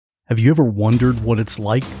Have you ever wondered what it's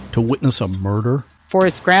like to witness a murder?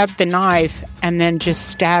 Forrest grabbed the knife and then just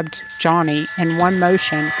stabbed Johnny in one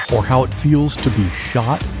motion. Or how it feels to be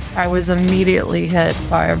shot? I was immediately hit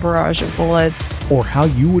by a barrage of bullets. Or how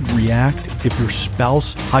you would react if your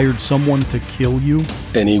spouse hired someone to kill you?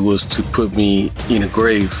 And he was to put me in a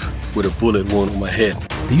grave with a bullet wound on my head.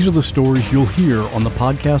 These are the stories you'll hear on the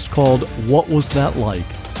podcast called What Was That Like?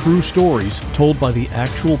 True stories told by the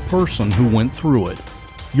actual person who went through it.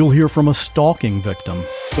 You'll hear from a stalking victim.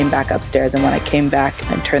 Came back upstairs, and when I came back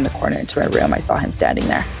and turned the corner into my room, I saw him standing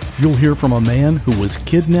there. You'll hear from a man who was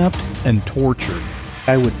kidnapped and tortured.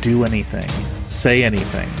 I would do anything, say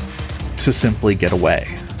anything, to simply get away.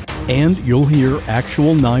 And you'll hear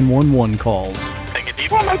actual 911 calls. Take a deep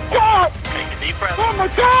breath. Oh my God! Take a deep breath. Oh my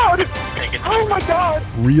God! Take a deep Oh my God!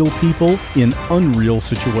 Real people in unreal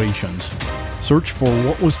situations. Search for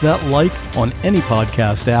What Was That Like on any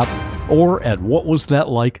podcast app or at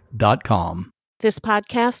whatwasthatlike.com. This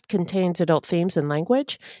podcast contains adult themes and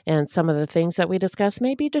language, and some of the things that we discuss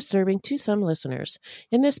may be disturbing to some listeners.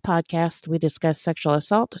 In this podcast, we discuss sexual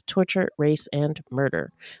assault, torture, race, and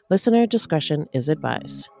murder. Listener discretion is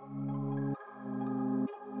advised.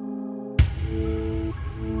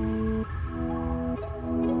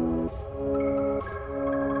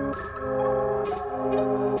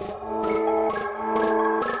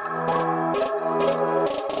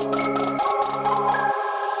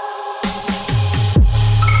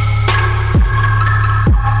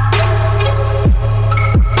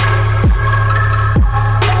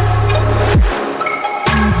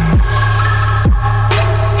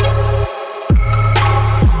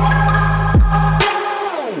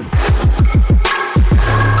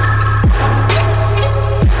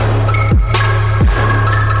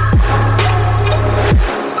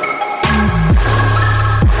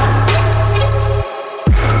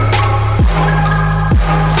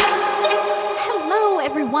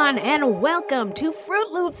 Welcome to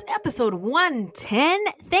Fruit Loops episode 110.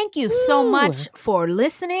 Thank you so much for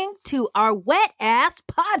listening to our wet ass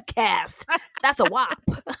podcast. That's a whop.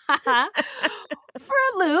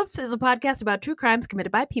 Fruit Loops is a podcast about true crimes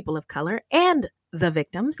committed by people of color and the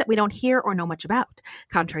victims that we don't hear or know much about.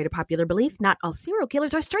 Contrary to popular belief, not all serial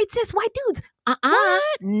killers are straight cis white dudes.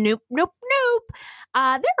 Nope.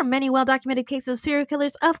 There are many well-documented cases of serial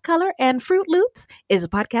killers of color, and Fruit Loops is a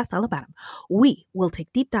podcast all about them. We will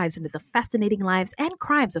take deep dives into the fascinating lives and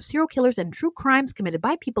crimes of serial killers and true crimes committed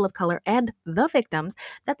by people of color and the victims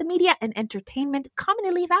that the media and entertainment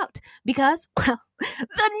commonly leave out because, well,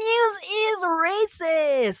 the news is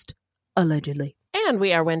racist. Allegedly. And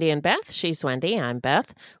we are Wendy and Beth. She's Wendy. I'm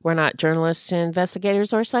Beth. We're not journalists,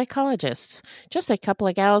 investigators, or psychologists. Just a couple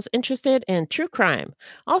of gals interested in true crime.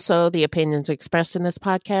 Also, the opinions expressed in this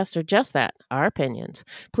podcast are just that, our opinions.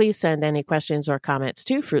 Please send any questions or comments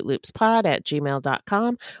to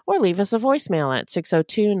fruitloopspod@gmail.com or leave us a voicemail at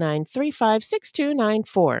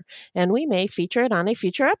 602-935-6294, and we may feature it on a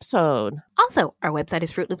future episode. Also, our website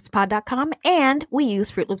is fruitloopspod.com, and we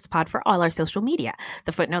use Fruit Loops Pod for all our social media.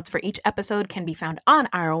 The footnotes for each episode can be found on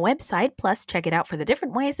our website. Plus, check it out for the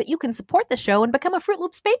different ways that you can support the show and become a Fruit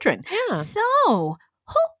Loops patron. Yeah. So,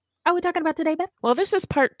 who are we talking about today, Beth? Well, this is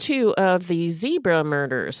part 2 of the zebra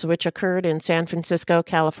murders, which occurred in San Francisco,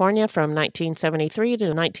 California from 1973 to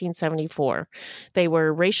 1974. They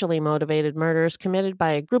were racially motivated murders committed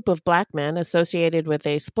by a group of black men associated with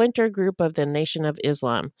a splinter group of the Nation of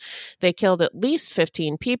Islam. They killed at least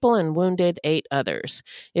 15 people and wounded 8 others.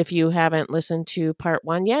 If you haven't listened to part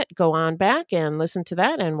 1 yet, go on back and listen to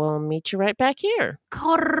that, and we'll meet you right back here.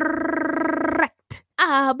 Correct.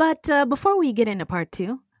 But before we get into part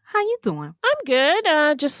 2, how you doing? I'm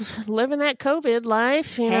good. Just living that COVID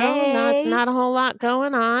life, you know, not a whole lot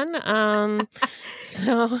going on.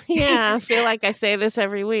 So yeah, I feel like I say this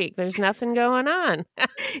every week. There's nothing going on.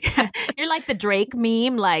 You're like the Drake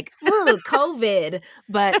meme, like, ooh, COVID.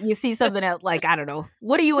 But you see something else, like, I don't know.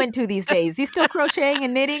 What are you into these days? You still crocheting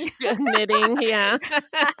and knitting? Knitting, yeah.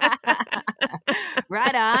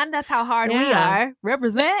 Right on. That's how hard we are.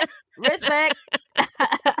 Represent. Respect.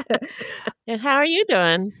 And how are you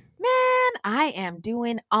doing? Man, I am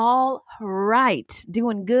doing all right.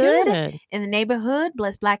 Doing good in the neighborhood.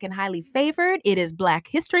 Blessed, black, and highly favored. It is Black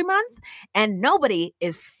History Month, and nobody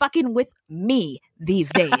is fucking with me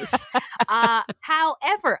these days.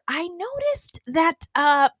 However, I noticed that,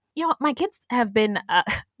 my kids have been,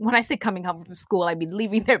 when I say coming home from school, I mean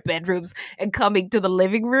leaving their bedrooms and coming to the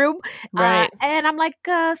living room. Right. And I'm like,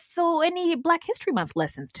 so any Black History Month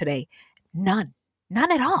lessons today? None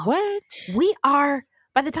at all. What? We are,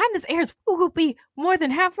 by the time this airs, we will be more than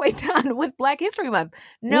halfway done with Black History Month.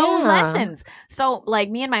 No lessons. So like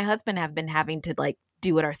me and my husband have been having to like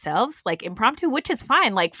do it ourselves, like impromptu, which is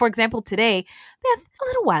fine. Like, for example, today, Beth, a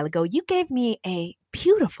little while ago, you gave me a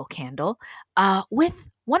beautiful candle with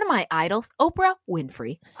one of my idols, Oprah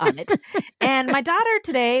Winfrey, on it. And my daughter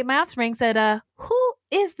today, my offspring, said, who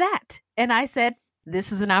is that? And I said,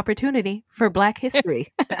 this is an opportunity for Black history.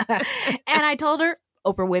 And I told her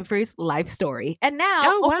Oprah Winfrey's life story. And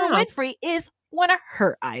now Oprah Winfrey is one of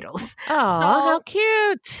her idols. Oh, how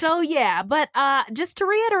cute. So yeah, but just to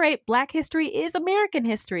reiterate, Black history is American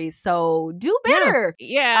history. So do better.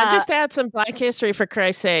 Yeah, just add some Black history for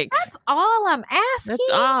Christ's sake. That's all I'm asking.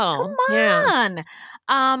 That's all. Come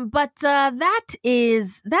on. But that's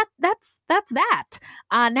that.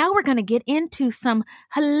 Now we're going to get into some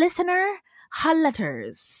listener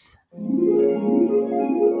letters.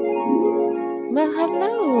 Well,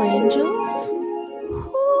 hello, angels.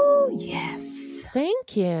 Oh, yes.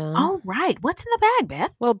 Thank you. All right. What's in the bag,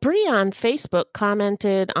 Beth? Well, Bree on Facebook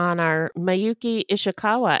commented on our Mayuki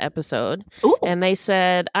Ishikawa episode, Ooh. and they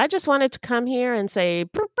said, I just wanted to come here and say,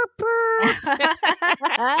 brr, brr, brr.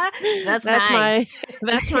 That's nice.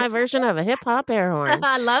 That's my version of a hip-hop air horn.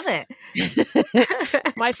 I love it.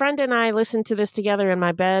 My friend and I listened to this together in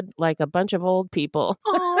my bed like a bunch of old people.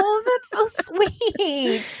 Oh, that's so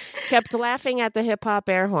sweet. Kept laughing at the hip-hop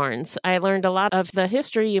air horns. I learned a lot of the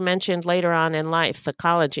history you mentioned later on in life, the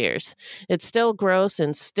college years. It's still gross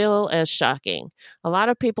and still as shocking. A lot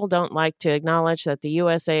of people don't like to acknowledge that the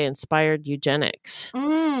USA inspired eugenics.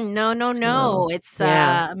 No. It's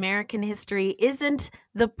American history isn't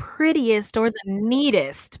the prettiest or the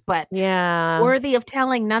neatest, but worthy of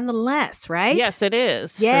telling nonetheless, right? Yes, it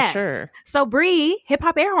is. Yes. For sure. So, Bree, hip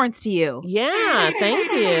hop air horns to you. Yeah,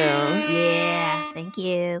 thank you. Yeah, thank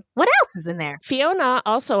you. What else is in there? Fiona,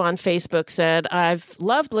 also on Facebook, said, I've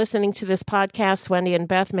loved listening to this podcast. Wendy and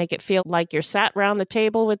Beth make it feel like you're sat around the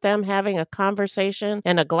table with them having a conversation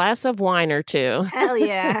and a glass of wine or two. Hell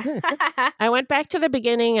yeah. I went back to the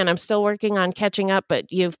beginning and I'm still working on catching up,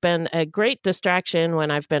 but you've been a great distraction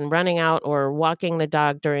when I've been running out or walking the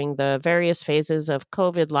dog during the various phases of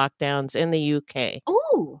COVID lockdowns in the UK.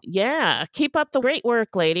 Ooh. Yeah. Keep up the great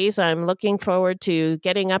work, ladies. I'm looking forward to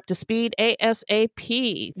getting up to speed ASAP.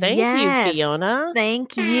 Thank you, Fiona.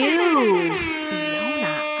 Thank you, Fiona.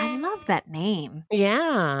 I love that name.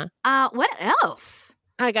 Yeah. What else?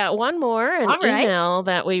 I got one more, email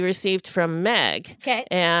that we received from Meg. Okay.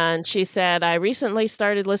 And she said, I recently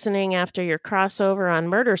started listening after your crossover on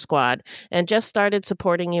Murder Squad and just started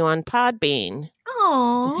supporting you on Podbean.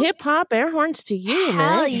 Oh, hip hop air horns to you,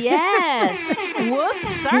 Hell Meg. yes. Whoops.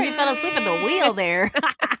 Sorry, fell asleep at the wheel there.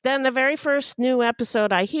 Then the very first new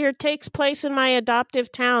episode I hear takes place in my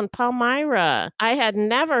adoptive town, Palmyra. I had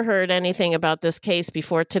never heard anything about this case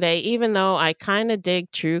before today, even though I kind of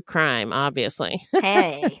dig true crime, obviously.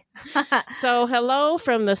 Hey. So hello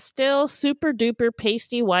from the still super duper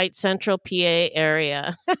pasty white central PA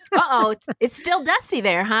area. Uh-oh, it's still dusty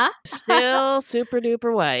there, huh? Still super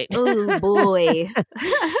duper white. Oh, boy.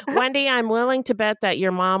 Wendy, I'm willing to bet that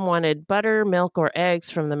your mom wanted butter, milk, or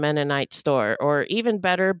eggs from the Mennonite store, or even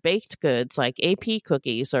better, baked goods like AP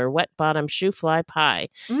cookies or wet bottom shoe fly pie.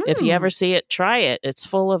 If you ever see it, try it. It's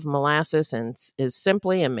full of molasses and is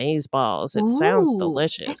simply amazeballs. It sounds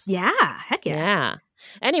delicious. Yeah, heck yeah. Yeah.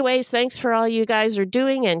 Anyways, thanks for all you guys are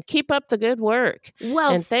doing and keep up the good work.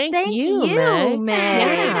 Well, and thank you, Meg.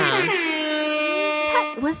 Yeah.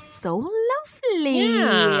 That was so lovely.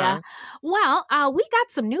 Yeah. Well, we got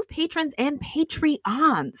some new patrons and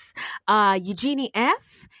Patreons. Eugenie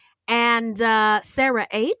F. and Sarah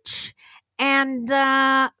H. and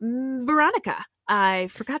Veronica. I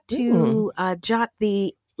forgot to jot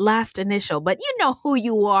the last initial, but you know who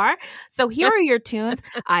you are. So here are your tunes.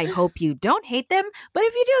 I hope you don't hate them, but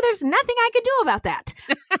if you do, there's nothing I can do about that.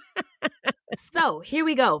 So here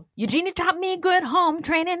we go. Eugenie taught me good home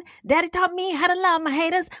training. Daddy taught me how to love my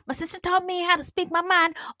haters. My sister taught me how to speak my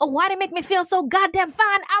mind. Oh, why they make me feel so goddamn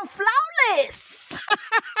fine? I'm flawless.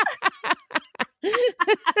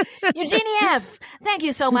 Eugenie F., thank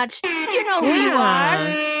you so much. You know who you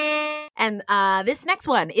are. And this next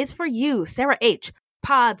one is for you, Sarah H.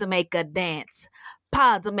 Pods make a dance.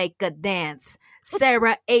 Pods make a dance.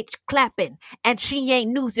 Sarah H. clapping, and she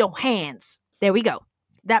ain't lose your hands. There we go.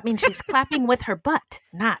 That means she's clapping with her butt,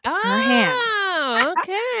 not her hands. Oh,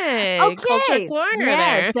 okay. Okay. Culture corner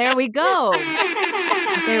yes, there. There we go.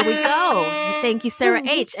 There we go. Thank you, Sarah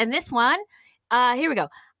H. And this one, here we go.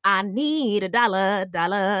 I need $1,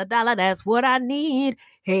 $1, that's what I need.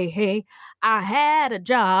 Hey, hey, I had a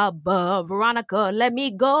job, but Veronica let me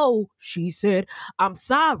go. She said, I'm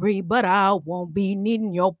sorry, but I won't be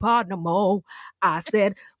needing your part no more. I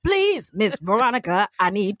said, please, Miss Veronica, I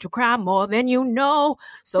need to cry more than you know.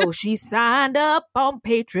 So she signed up on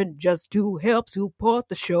Patreon just to help support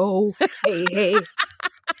the show. Hey, hey.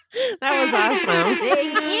 That was awesome.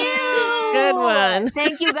 Thank you. Good one.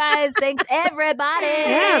 Thank you, guys. Thanks, everybody.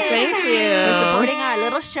 Yeah, thank you. For supporting our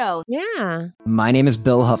little show. Yeah. My name is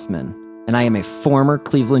Bill Huffman, and I am a former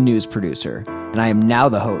Cleveland news producer, and I am now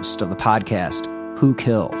the host of the podcast, Who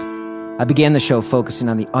Killed? I began the show focusing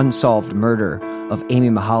on the unsolved murder of Amy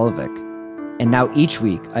Mihaljevic, and now each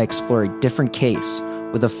week I explore a different case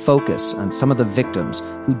with a focus on some of the victims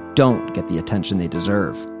who don't get the attention they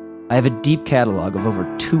deserve. I have a deep catalog of over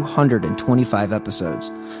 225 episodes,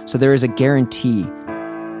 so there is a guarantee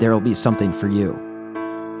there will be something for you.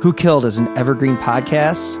 Who Killed is an evergreen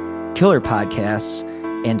podcasts, killer podcasts,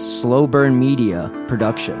 and slow burn media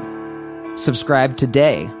production. Subscribe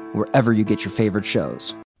today wherever you get your favorite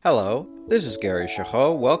shows. Hello, this is Gary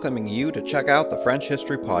Chahot welcoming you to check out the French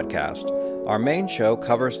History Podcast. Our main show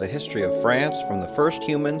covers the history of France from the first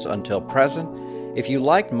humans until present. If you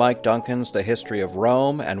liked Mike Duncan's The History of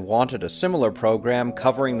Rome and wanted a similar program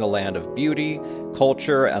covering the land of beauty,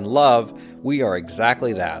 culture, and love, we are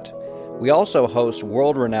exactly that. We also host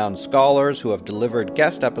world-renowned scholars who have delivered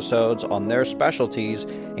guest episodes on their specialties,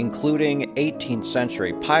 including 18th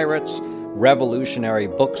century pirates, revolutionary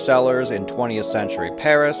booksellers in 20th century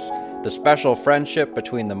Paris, the special friendship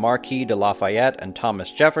between the Marquis de Lafayette and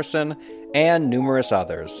Thomas Jefferson, and numerous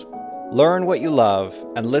others. Learn what you love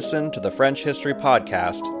and listen to the French History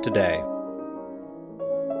Podcast today.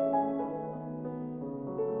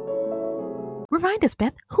 Remind us,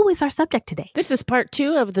 Beth, who is our subject today? This is part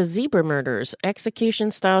 2 of the Zebra murders,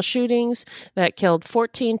 execution-style shootings that killed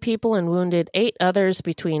 14 people and wounded 8 others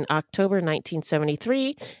between October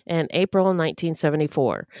 1973 and April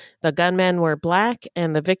 1974. The gunmen were black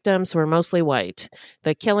and the victims were mostly white.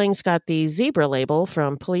 The killings got the Zebra label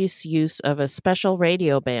from police use of a special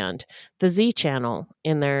radio band, the Z Channel,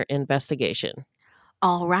 in their investigation.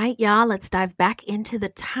 All right, y'all, let's dive back into the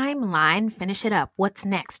timeline. Finish it up. What's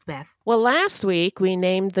next, Beth? Well, last week we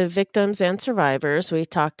named the victims and survivors. We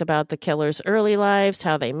talked about the killers' early lives,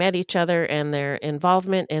 how they met each other, and their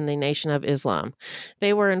involvement in the Nation of Islam.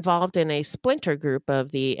 They were involved in a splinter group of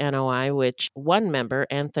the NOI, which one member,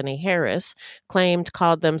 Anthony Harris, claimed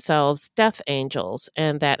called themselves Death Angels,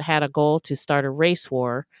 and that had a goal to start a race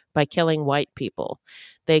war by killing white people.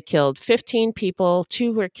 They killed 15 people,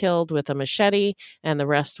 2 were killed with a machete, and the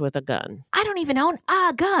rest with a gun. I don't even own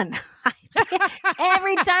a gun.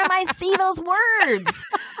 Every time I see those words.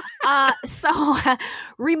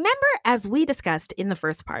 Remember, as we discussed in the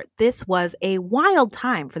first part, this was a wild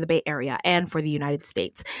time for the Bay Area and for the United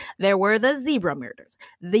States. There were the Zebra murders.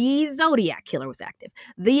 The Zodiac Killer was active.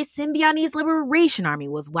 The Symbionese Liberation Army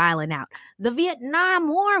was wilding out. The Vietnam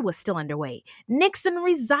War was still underway. Nixon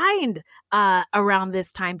resigned around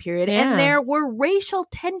this time period, and there were racial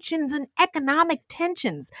tensions and economic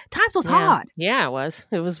tensions. Times was hard. Yeah, it was.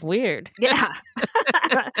 It was weird. Yeah.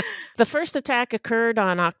 The first attack occurred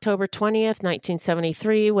on October 20th,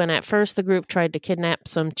 1973, when at first the group tried to kidnap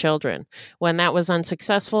some children. When that was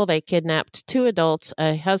unsuccessful, they kidnapped 2 adults,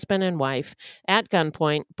 a husband and wife, at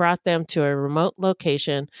gunpoint, brought them to a remote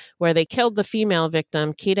location where they killed the female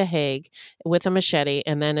victim, Keita Haig, with a machete,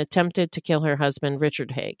 and then attempted to kill her husband,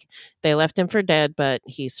 Richard Haig. They left him for dead, but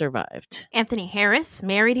he survived. Anthony Harris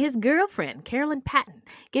married his girlfriend, Carolyn Patton,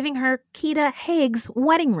 giving her Keita Haig's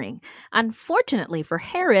wedding ring. Unfortunately for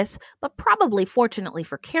Harris, but probably fortunately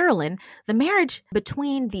for Carolyn, the marriage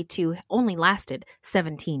between the two only lasted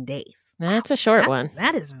 17 days. That's a short one.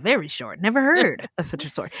 That is very short. Never heard of such a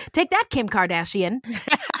short. Take that, Kim Kardashian.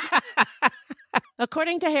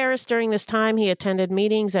 According to Harris, during this time, he attended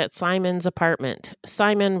meetings at Simon's apartment.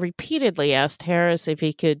 Simon repeatedly asked Harris if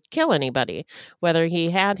he could kill anybody, whether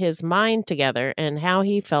he had his mind together, and how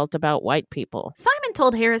he felt about white people. Simon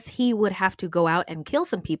told Harris he would have to go out and kill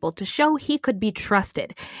some people to show he could be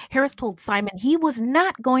trusted. Harris told Simon he was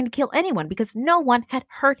not going to kill anyone because no one had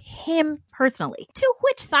hurt him personally. To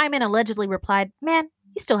which Simon allegedly replied, "Man,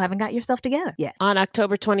 you still haven't got yourself together yet." On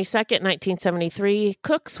October 22nd, 1973,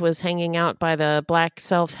 Cooks was hanging out by the Black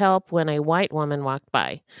Self-Help when a white woman walked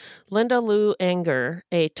by. Linda Lou Enger,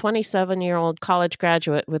 a 27-year-old college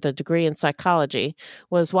graduate with a degree in psychology,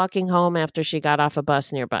 was walking home after she got off a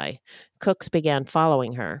bus nearby. Cooks began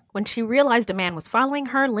following her. When she realized a man was following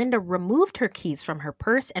her, Linda removed her keys from her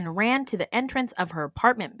purse and ran to the entrance of her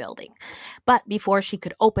apartment building. But before she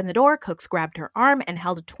could open the door, Cooks grabbed her arm and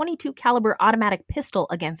held a .22 caliber automatic pistol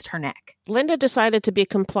against her neck. Linda decided to be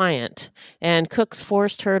compliant, and Cooks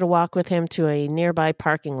forced her to walk with him to a nearby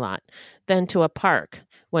parking lot, then to a park,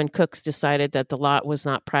 when Cooks decided that the lot was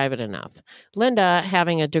not private enough. Linda,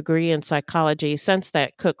 having a degree in psychology, sensed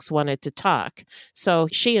that Cooks wanted to talk, so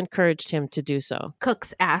she encouraged him to do so.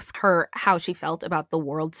 Cooks asked her how she felt about the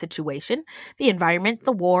world situation, the environment,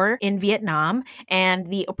 the war in Vietnam, and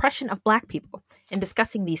the oppression of Black people. In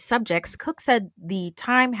discussing these subjects, Cooks said the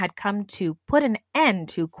time had come to put an end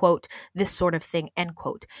to, quote, this sort of thing, end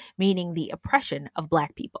quote, meaning the oppression of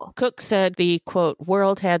Black people. Cooks said the, quote,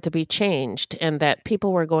 world had to be changed and that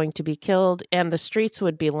people were going to be killed and the streets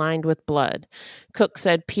would be lined with blood. Cooks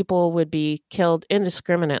said people would be killed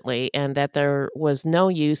indiscriminately and that there was no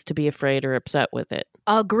use to be afraid or upset with it.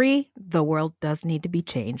 Agree, the world does need to be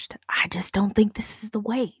changed. I just don't think this is the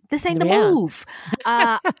way. This ain't the move.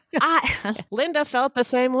 Linda felt the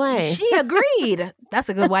same way. She agreed. That's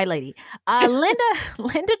a good white lady.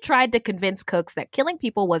 Linda tried to convince Cooks that killing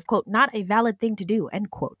people was, quote, not a valid thing to do, end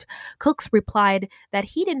quote. Cooks replied that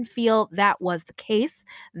he didn't feel that was the case,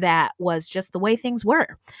 that was just the way things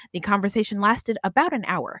were. The conversation lasted about an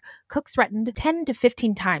hour. Cooks threatened 10 to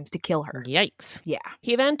 15 times to kill her. Yikes. Yeah.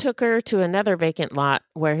 He then took her to another vacant lot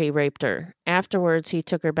where he raped her. Afterwards, he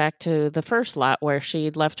took her back to the first lot where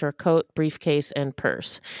she'd left her coat, briefcase, and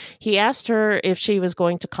purse. He asked her if she was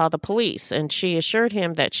going to call the police, and she assured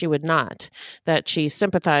him that she would not, that she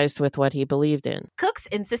sympathized with what he believed in. Cooks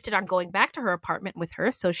insisted on going back to her apartment with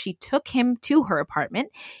her, so she took him to her apartment.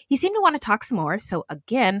 He seemed to want to talk some more, so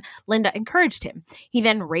again, Linda encouraged him. He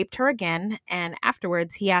then raped her again, and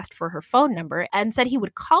afterwards, he asked for her phone number and said he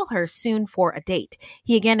would call her soon for a date.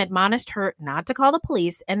 He again admonished her not to call the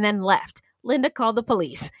police and then left. Linda called the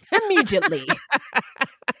police immediately.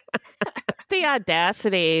 The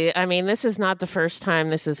audacity. I mean, this is not the first time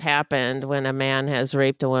this has happened when a man has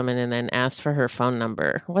raped a woman and then asked for her phone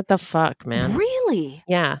number. What the fuck, man? Really?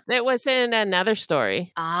 Yeah. It was in another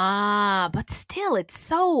story. But still, it's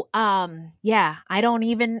so, yeah, I don't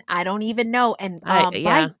even know. And,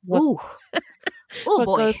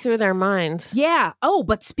 what goes through their minds. Yeah. Oh,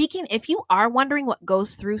 but speaking, if you are wondering what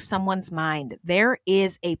goes through someone's mind, there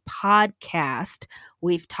is a podcast.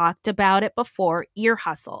 We've talked about it before, Ear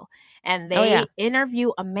Hustle. And they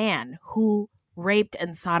interview a man who raped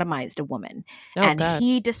and sodomized a woman. God.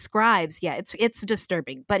 He describes, it's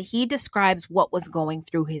disturbing, but he describes what was going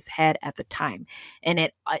through his head at the time. And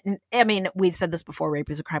I mean, we've said this before, rape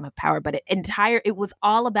is a crime of power, but it was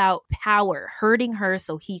all about power, hurting her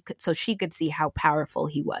so she could see how powerful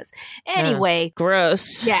he was. Anyway.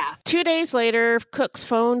 Gross. Yeah. 2 days later, Cooks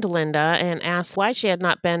phoned Linda and asked why she had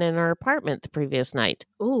not been in her apartment the previous night.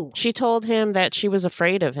 Ooh. She told him that she was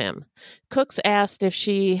afraid of him. Cooks asked if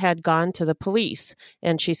she had gone to the police,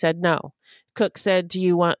 and she said no. Cooks said, "Do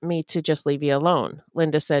you want me to just leave you alone?"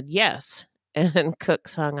 Linda said yes, and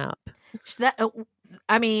Cooks hung up.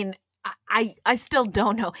 I still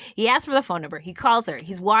don't know. He asked for the phone number. He calls her.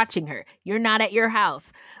 He's watching her. You're not at your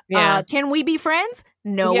house. Yeah. Can we be friends?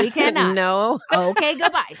 No, we cannot. No. Okay,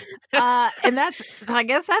 goodbye. And I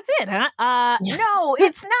guess that's it, huh? No,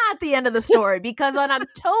 it's not the end of the story, because on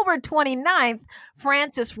October 29th,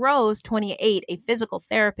 Frances Rose, 28, a physical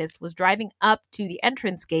therapist, was driving up to the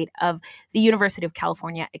entrance gate of the University of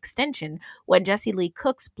California Extension when Jesse Lee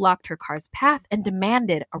Cooks blocked her car's path and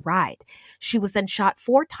demanded a ride. She was then shot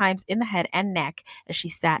 4 times in the head and neck as she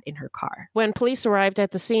sat in her car. When police arrived at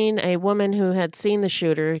the scene, a woman who had seen the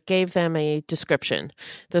shooter gave them a description.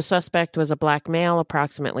 The suspect was a black male,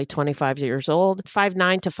 approximately 25 years old,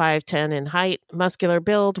 5'9" to 5'10" in height, muscular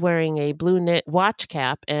build, wearing a blue knit watch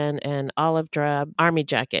cap and an olive drab army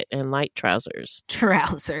jacket and light trousers.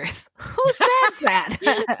 Trousers? Who said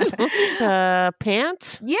that?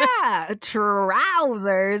 Pants? Yeah,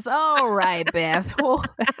 trousers. All right, Beth.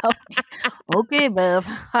 Okay, Beth.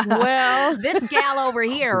 Well, this gal over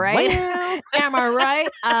here, right? Well. Am I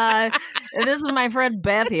right? This is my friend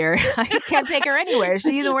Beth here. I can't take her anywhere.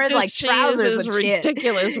 She even wears like trousers and shit.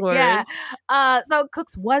 Ridiculous words. Yeah. So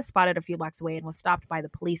Cooks was spotted a few blocks away and was stopped by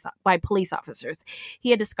police officers.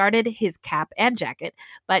 He had discarded his cap and jacket,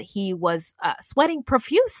 but he was sweating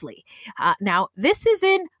profusely. Now, this is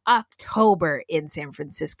in October in San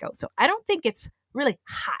Francisco, so I don't think it's really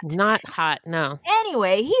hot. Not hot, no.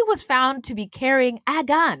 Anyway, he was found to be carrying a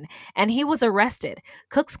gun and he was arrested.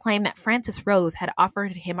 Cooks claim that Frances Rose had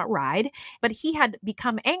offered him a ride, but he had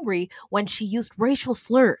become angry when she used racial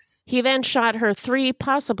slurs. He then shot her 3,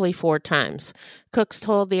 possibly 4 times. Cooks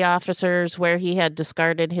told the officers where he had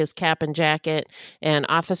discarded his cap and jacket, and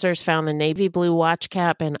officers found the navy blue watch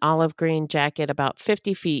cap and olive green jacket about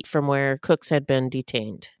 50 feet from where Cooks had been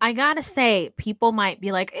detained. I gotta say, people might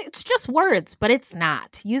be like, it's just words, but it's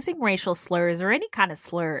not. Using racial slurs or any kind of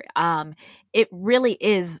slur, it really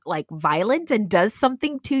is like violent and does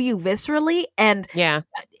something to you viscerally. And yeah,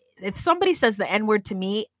 if somebody says the N-word to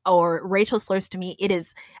me or racial slurs to me, it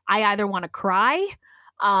is, I either want to cry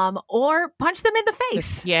or punch them in the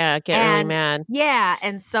face. Yeah, get really mad. Yeah,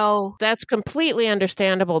 and so that's completely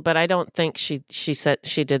understandable, but I don't think she said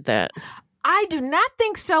she did that. I do not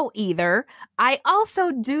think so either. I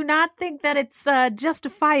also do not think that it's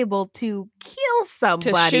justifiable to kill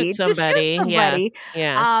somebody. To shoot somebody.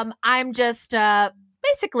 Yeah. I'm just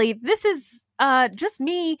basically, this is just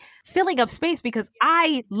me filling up space because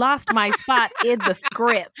I lost my spot in the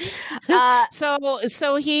script.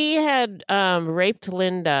 So he had raped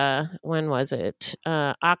Linda, when was it?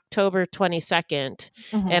 October 22nd.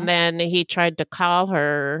 Mm-hmm. And then he tried to call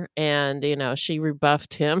her and, she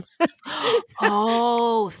rebuffed him.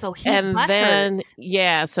 Oh, so he's and butthurt.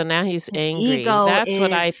 Then, so now he's angry. That's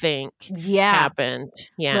what I think happened.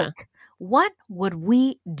 Yeah. Look, what would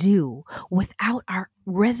we do without our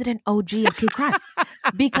resident OG of true crime?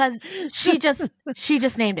 Because she just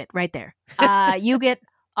named it right there. You get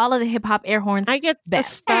all of the hip hop air horns. I get the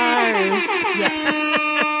stars. Yes.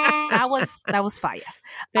 That was fire.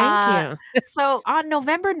 Thank you. So on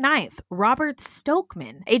November 9th, Robert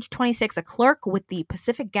Stokeman, age 26, a clerk with the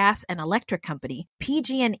Pacific Gas and Electric Company,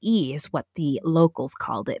 PG&E is what the locals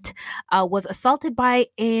called it, was assaulted by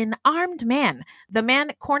an armed man. The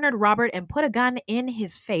man cornered Robert and put a gun in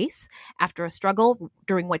his face. After a struggle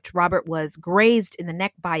during which Robert was grazed in the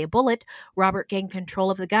neck by a bullet, Robert gained control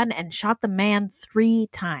of the gun and shot the man 3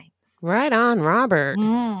 times. Right on, Robert.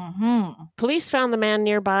 Mm-hmm. Police found the man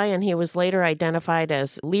nearby, and he was later identified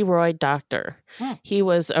as Leroy Doctor. He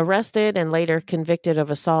was arrested and later convicted of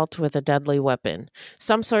assault with a deadly weapon.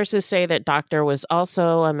 Some sources say that Doctor was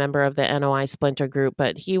also a member of the NOI splinter group,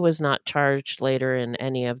 but he was not charged later in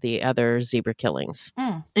any of the other zebra killings.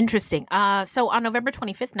 Interesting. So on November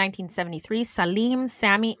 25th, 1973, Salim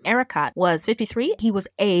Sami Erekat was 53. He was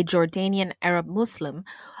a Jordanian Arab Muslim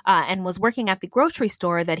and was working at the grocery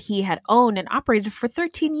store that he had owned and operated for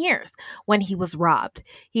 13 years when he was robbed.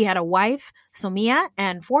 He had a wife, Somia,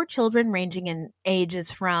 and 4 children ranging in ages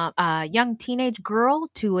from a young teenage girl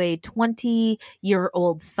to a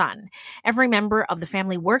 20-year-old son. Every member of the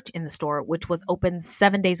family worked in the store, which was open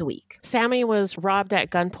 7 days a week. Sammy was robbed at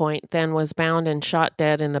gunpoint, then was bound and shot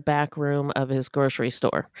dead in the back room of his grocery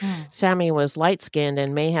store. Sammy was light-skinned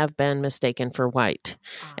and may have been mistaken for white.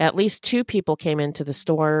 At least 2 people came into the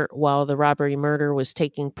store while the robbery murder was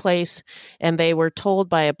taking place, and they were told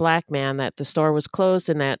by a black man that the store was closed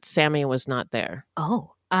and that Sammy was not there.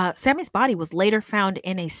 Oh. Sammy's body was later found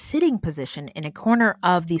in a sitting position in a corner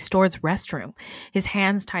of the store's restroom, his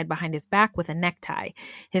hands tied behind his back with a necktie.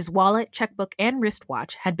 His wallet, checkbook, and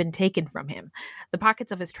wristwatch had been taken from him. The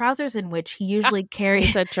pockets of his trousers, in which he usually carried... You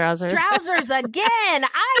said trousers. Trousers again!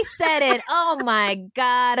 I said it! Oh my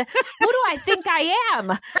God. Who do I think I am?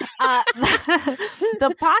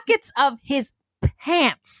 The pockets of his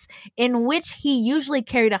pants, in which he usually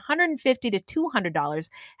carried $150 to $200,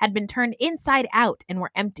 had been turned inside out and were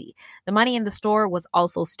empty. The money in the store was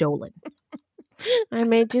also stolen. I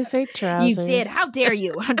made you say trousers. You did. How dare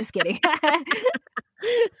you? I'm just kidding.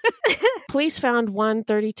 Police found 1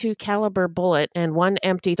 .32 caliber bullet and 1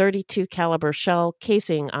 empty .32 caliber shell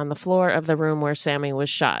casing on the floor of the room where Sammy was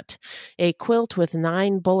shot. A quilt with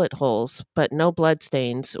 9 bullet holes, but no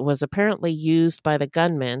bloodstains, was apparently used by the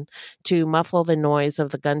gunman to muffle the noise of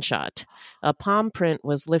the gunshot. A palm print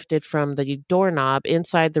was lifted from the doorknob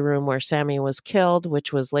inside the room where Sammy was killed,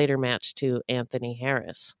 which was later matched to Anthony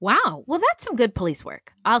Harris. Wow. Well, that's some good police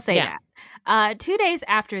work. I'll say that. 2 days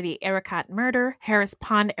after the Erekat murder, Harris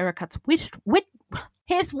pawned Erekat's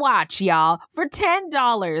his watch, y'all, for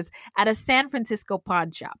 $10 at a San Francisco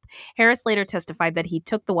pawn shop. Harris later testified that he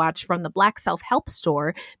took the watch from the Black Self-Help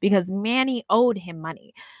store because Manny owed him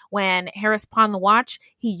money. When Harris pawned the watch,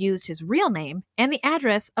 he used his real name and the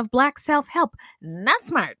address of Black Self-Help. Not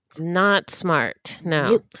smart. Not smart,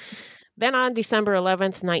 no. Nope. Then on December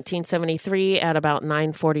 11th, 1973, at about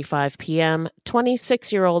 9:45 p.m.,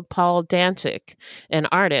 26-year-old Paul Danzig, an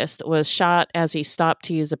artist, was shot as he stopped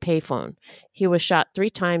to use a payphone. He was shot 3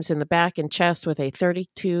 times in the back and chest with a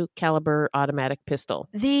 .32 caliber automatic pistol.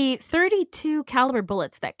 The .32 caliber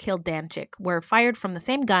bullets that killed Danchik were fired from the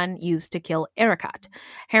same gun used to kill Erekat.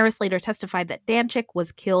 Harris later testified that Danchik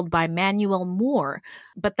was killed by Manuel Moore,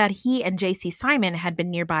 but that he and J.C. Simon had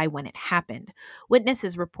been nearby when it happened.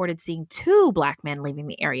 Witnesses reported seeing 2 black men leaving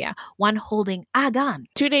the area, one holding a gun.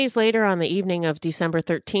 2 days later, on the evening of December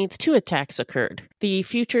 13th, 2 attacks occurred. The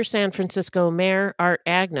future San Francisco mayor, Art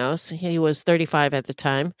Agnos, he was 35 at the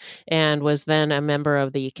time and was then a member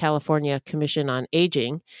of the California Commission on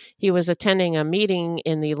Aging. He was attending a meeting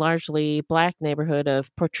in the largely black neighborhood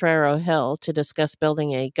of Potrero Hill to discuss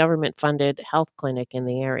building a government-funded health clinic in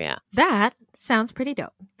the area. That sounds pretty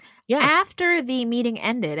dope. Yeah. After the meeting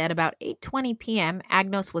ended at about 8:20 p.m.,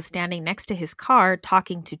 Agnos was standing next to his car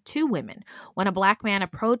talking to 2 women when a black man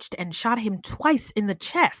approached and shot him twice in the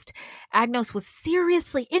chest. Agnos was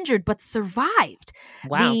seriously injured but survived.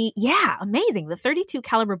 Wow. Amazing. The .32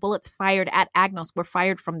 caliber bullets fired at Agnos were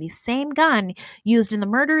fired from the same gun used in the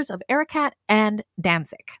murders of Erekat and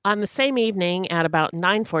Danzig. On the same evening at about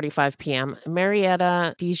 9:45 p.m.,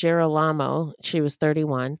 Marietta DiGirolamo, she was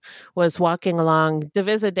 31, was walking along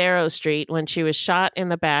Divisadero Street when she was shot in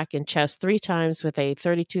the back and chest 3 times with a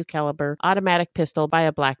 .32 caliber automatic pistol by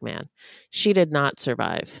a black man. She did not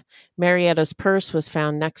survive. Marietta's purse was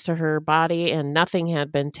found next to her body and nothing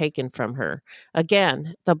had been taken from her.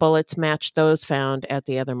 Again, the bullets matched those found at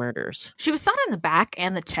the other murders. She was shot in the back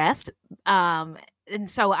and the chest. And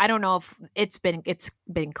so I don't know if it's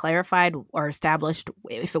been clarified or established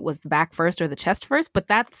if it was the back first or the chest first, but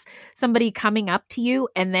that's somebody coming up to you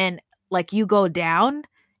and then like you go down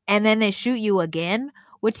and then they shoot you again,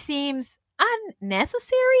 which seems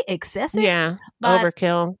unnecessary, excessive. Yeah,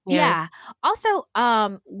 overkill. Yeah. Also,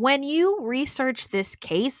 when you research this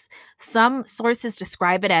case, some sources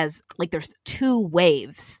describe it as like there's 2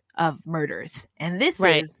 waves of murders. And this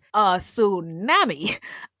is a tsunami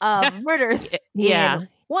of murders in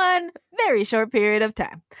one very short period of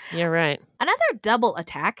time. You're right. Another double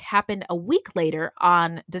attack happened a week later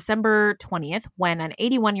on December 20th when an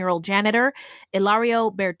 81-year-old janitor, Ilario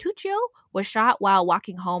Bertuccio, was shot while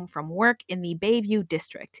walking home from work in the Bayview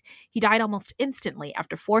district. He died almost instantly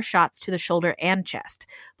after 4 shots to the shoulder and chest.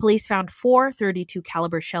 Police found 4 .32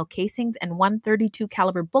 caliber shell casings and 1 .32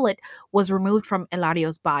 caliber bullet was removed from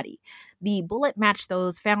Ilario's body. The bullet matched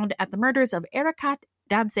those found at the murders of Erekat,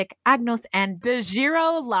 Danzig, Agnos, and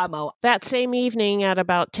DiGirolamo. That same evening at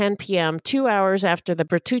about 10 p.m., 2 hours after the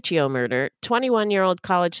Bertuccio murder, 21-year-old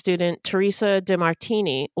college student Teresa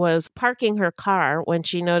DeMartini was parking her car when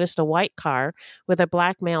she noticed a white car with a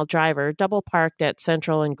black male driver double parked at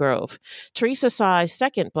Central and Grove. Teresa saw a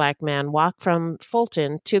second black man walk from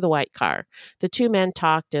Fulton to the white car. The 2 men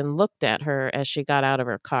talked and looked at her as she got out of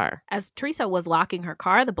her car. As Teresa was locking her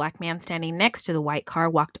car, the black man standing next to the white car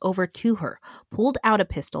walked over to her, pulled out a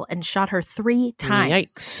pistol, and shot her 3 times.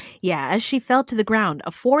 Yikes. Yeah, as she fell to the ground, a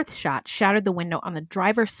 4th shot shattered the window on the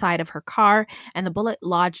driver's side of her car, and the bullet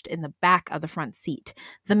lodged in the back of the front seat.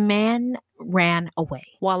 The man ran away.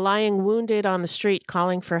 While lying wounded on the street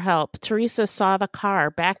calling for help, Teresa saw the car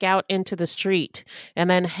back out into the street and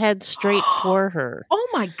then head straight for her. Oh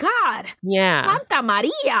my God! Yeah. Santa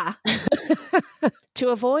Maria! To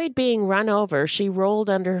avoid being run over, she rolled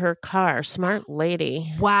under her car. Smart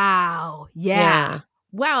lady. Wow. Yeah.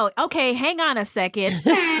 Wow. Okay, hang on a second.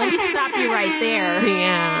 Let me stop you right there.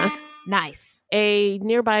 Yeah. Nice. A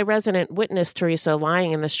nearby resident witnessed Teresa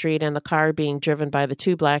lying in the street and the car being driven by the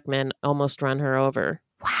 2 black men almost run her over.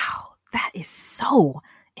 Wow. That is so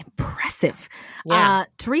impressive. Yeah.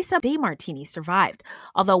 Teresa DeMartini survived.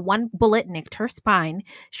 Although 1 bullet nicked her spine,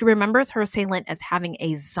 she remembers her assailant as having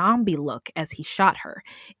a zombie look as he shot her.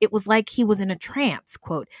 It was like he was in a trance,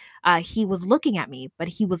 quote, he was looking at me, but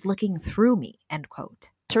he was looking through me, end quote.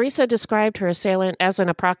 Teresa described her assailant as an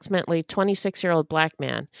approximately 26-year-old black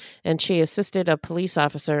man, and she assisted a police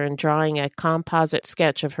officer in drawing a composite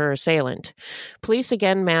sketch of her assailant. Police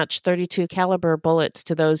again matched .32 caliber bullets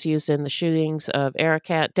to those used in the shootings of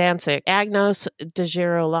Erekat, Danzig, Agnos,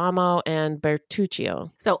 DiGirolamo, and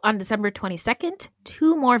Bertuccio. So on December 22nd,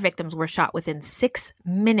 2 more victims were shot within 6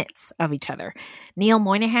 minutes of each other. Neil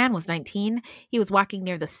Moynihan was 19. He was walking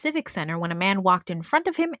near the Civic Center when a man walked in front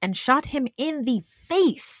of him and shot him in the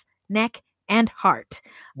face, neck, and heart.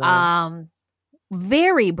 Wow.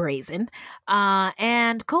 Very brazen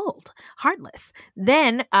and cold, heartless.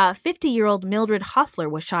 Then 50-year-old Mildred Hostler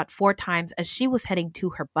was shot 4 times as she was heading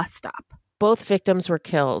to her bus stop. Both victims were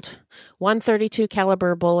killed. One .32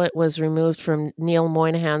 caliber bullet was removed from Neil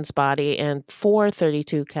Moynihan's body, and 4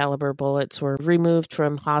 .32 caliber bullets were removed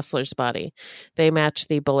from Hostler's body. They matched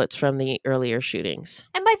the bullets from the earlier shootings.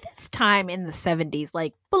 And by this time in the 70s,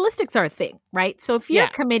 like, ballistics are a thing, right? So if you're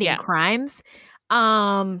committing crimes,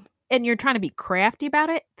 and you're trying to be crafty about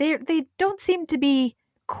it, they don't seem to be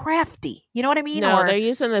crafty. You know what I mean? No, they're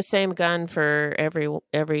using the same gun for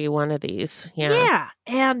every one of these. Yeah.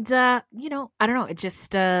 And, I don't know. It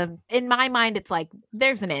just, in my mind, it's like,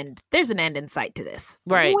 there's an end in sight to this.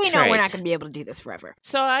 Right. We know we're not going to be able to do this forever.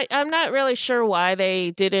 So I'm not really sure why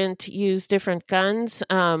they didn't use different guns.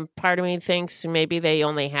 Part of me thinks maybe they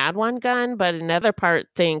only had one gun, but another part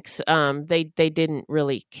thinks they didn't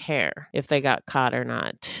really care if they got caught or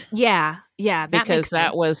not. Yeah. Yeah. Because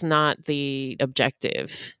that was not the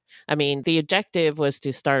objective. I mean, the objective was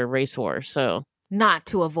to start a race war, so. Not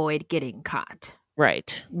to avoid getting caught.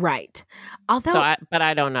 Right. Although, but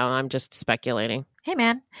I don't know. I'm just speculating. Hey,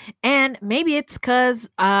 man. And maybe it's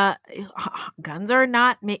because guns are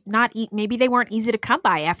maybe they weren't easy to come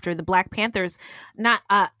by after the Black Panthers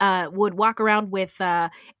would walk around with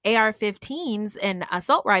AR-15s and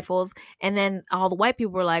assault rifles, and then all the white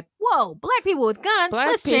people were like, "Whoa, black people with guns!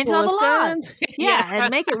 Let's change all the laws." Yeah,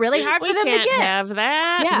 and make it really hard for them to get. We can't have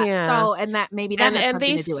that. Yeah. So, and that maybe that had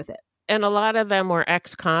something to do with it. And a lot of them were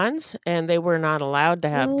ex-cons, and they were not allowed to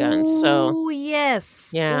have guns. So, oh,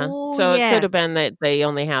 yes. Yeah. So it could have been that they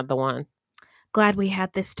only had the one. Glad we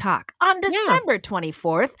had this talk. On December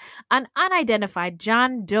 24th, an unidentified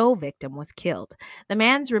John Doe victim was killed. The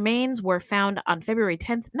man's remains were found on February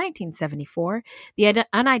 10th, 1974. The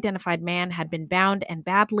unidentified man had been bound and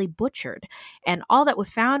badly butchered, and all that was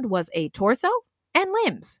found was a torso and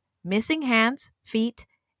limbs, missing hands, feet,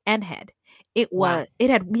 and head.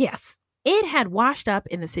 It had washed up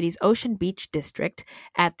in the city's Ocean Beach district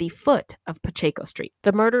at the foot of Pacheco Street.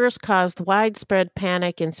 The murders caused widespread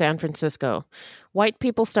panic in San Francisco. White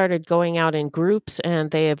people started going out in groups,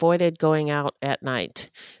 and they avoided going out at night.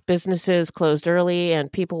 Businesses closed early,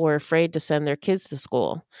 and people were afraid to send their kids to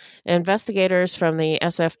school. Investigators from the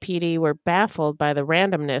SFPD were baffled by the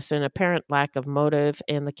randomness and apparent lack of motive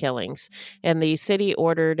in the killings, and the city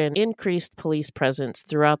ordered an increased police presence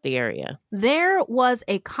throughout the area. There was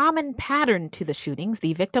a common pattern to the shootings.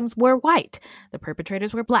 The victims were white. The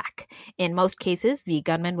perpetrators were black. In most cases, the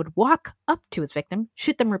gunman would walk up to his victim,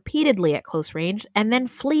 shoot them repeatedly at close range, and then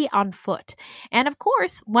flee on foot. And of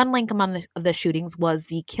course, one link among the shootings was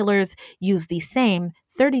the killers used the same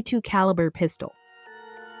 .32 caliber pistol.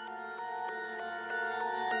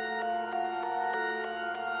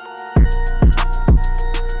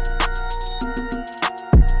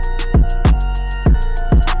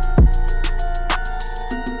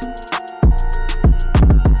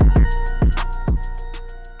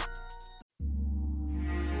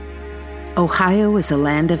 Ohio is a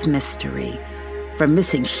land of mystery, from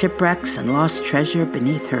missing shipwrecks and lost treasure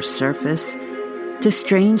beneath her surface to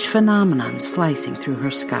strange phenomenon slicing through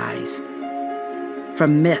her skies.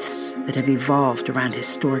 From myths that have evolved around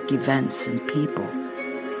historic events and people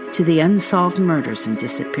to the unsolved murders and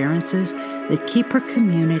disappearances that keep her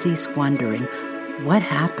communities wondering what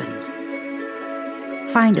happened.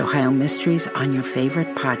 Find Ohio Mysteries on your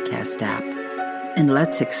favorite podcast app, and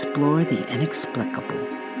let's explore the inexplicable.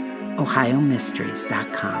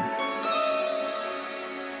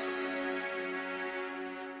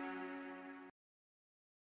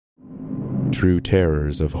 OhioMysteries.com. True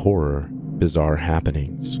terrors of horror, bizarre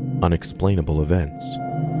happenings, unexplainable events.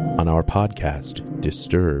 On our podcast,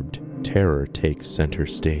 Disturbed, terror takes center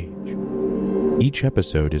stage. Each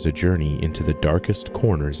episode is a journey into the darkest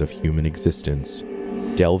corners of human existence,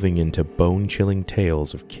 delving into bone-chilling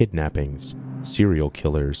tales of kidnappings, serial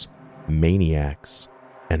killers, maniacs,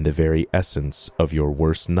 and the very essence of your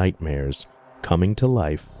worst nightmares coming to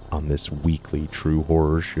life on this weekly true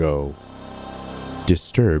horror show.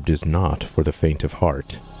 Disturbed is not for the faint of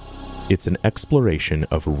heart. It's an exploration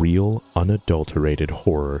of real, unadulterated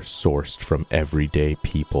horror sourced from everyday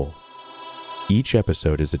people. Each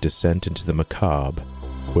episode is a descent into the macabre,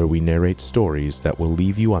 where we narrate stories that will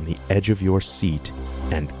leave you on the edge of your seat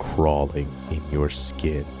and crawling in your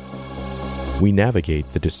skin. We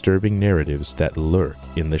navigate the disturbing narratives that lurk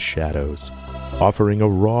in the shadows, offering a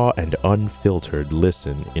raw and unfiltered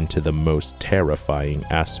listen into the most terrifying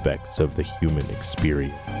aspects of the human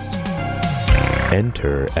experience.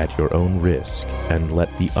 Enter at your own risk and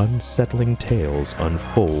let the unsettling tales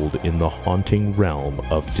unfold in the haunting realm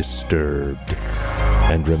of Disturbed.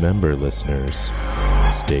 And remember, listeners,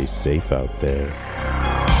 stay safe out there.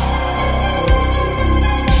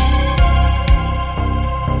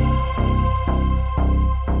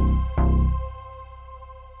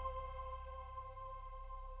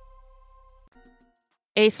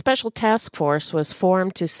 A special task force was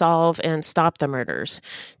formed to solve and stop the murders.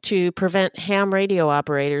 To prevent ham radio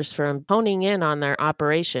operators from honing in on their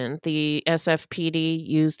operation, the SFPD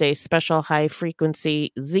used a special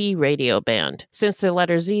high-frequency Z radio band. Since the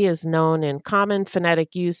letter Z is known in common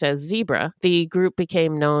phonetic use as zebra, the group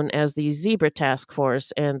became known as the Zebra Task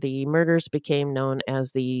Force, and the murders became known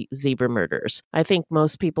as the Zebra Murders. I think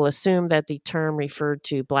most people assume that the term referred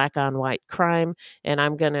to black-on-white crime, and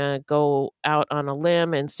I'm going to go out on a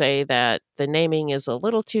limb and say that the naming is a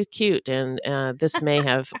little too cute, and this may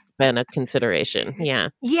have been a consideration. Yeah.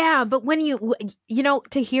 Yeah, but when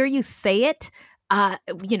to hear you say it,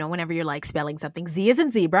 whenever you're like spelling something, Z is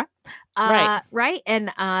in zebra, right?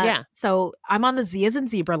 And so I'm on the Z is in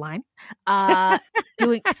zebra line, trying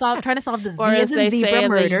to solve the Z is in zebra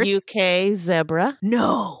murders. In the UK, zebra.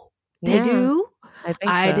 No, they do.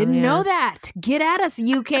 I didn't know that. Get at us,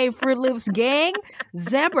 UK Fruit Loops gang.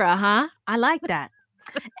 Zebra, huh? I like that.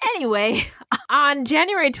 Anyway, on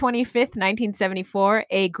January 25th, 1974,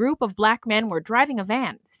 a group of black men were driving a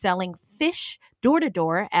van selling fish door to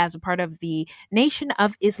door as a part of the Nation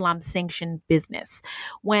of Islam sanctioned business.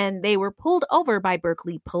 When they were pulled over by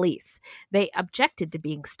Berkeley police, they objected to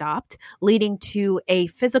being stopped, leading to a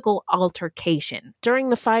physical altercation. During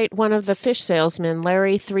the fight, one of the fish salesmen,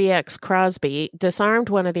 Larry 3X Crosby, disarmed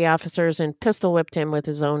one of the officers and pistol whipped him with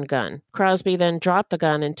his own gun. Crosby then dropped the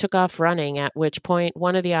gun and took off running, at which point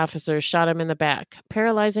one of the officers shot him in the back,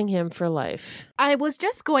 paralyzing him for life. I was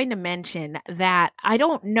just going to mention that I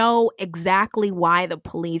don't know exactly why the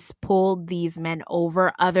police pulled these men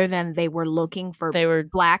over, other than they were looking for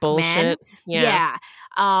black men. Yeah.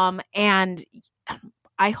 And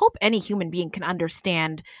I hope any human being can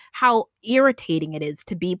understand how irritating it is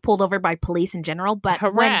to be pulled over by police in general, but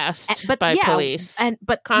harassed by police,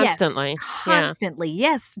 but constantly,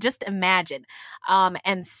 yes. Just imagine.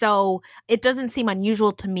 And so it doesn't seem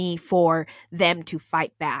unusual to me for them to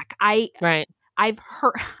fight back. I've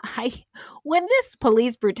heard when this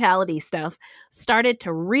police brutality stuff started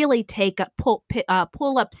to really pull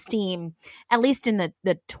up steam, at least in the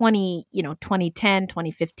 2010,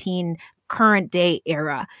 2015 current day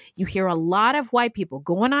era, you hear a lot of white people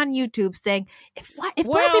going on YouTube saying, if black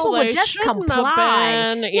people would just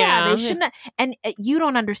comply, they shouldn't. And you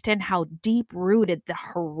don't understand how deep rooted the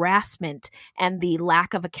harassment and the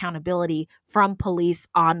lack of accountability from police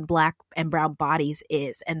on black and brown bodies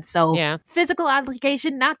is. And so physical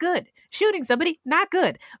altercation, not good. Shooting somebody, not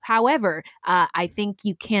good. However, I think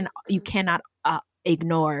you cannot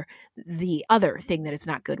ignore the other thing that is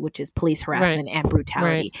not good, which is police harassment and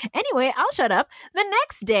brutality. Anyway, I'll shut up. The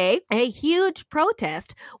next day, a huge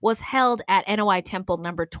protest was held at NOI Temple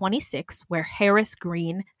number 26, where Harris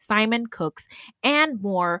Green, Simon Cooks, and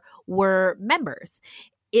more were members.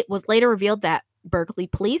 It was later revealed that Berkeley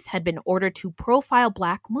police had been ordered to profile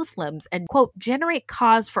black Muslims and, quote, generate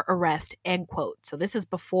cause for arrest, end quote. So this is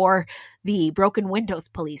before the broken windows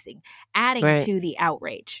policing, adding to the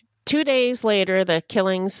outrage. 2 days later, the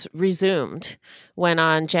killings resumed when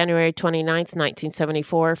on January 29th,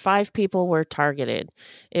 1974, 5 people were targeted.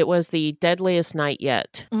 It was the deadliest night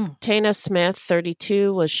yet. Tana Smith,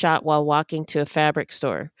 32, was shot while walking to a fabric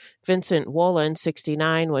store. Vincent Wolin,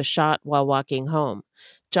 69, was shot while walking home.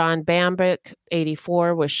 John Bambick,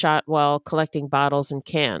 84, was shot while collecting bottles and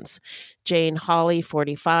cans. Jane Hawley,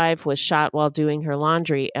 45, was shot while doing her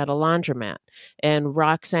laundry at a laundromat. And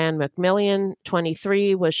Roxanne McMillian,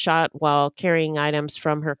 23, was shot while carrying items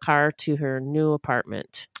from her car to her new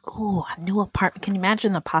apartment. Oh, a new apartment. Can you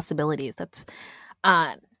imagine the possibilities? That's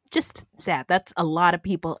just sad. That's a lot of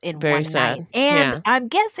people in one night. And I'm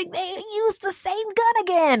guessing they used the same gun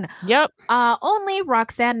again. Yep. Only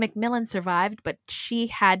Roxanne McMillan survived, but she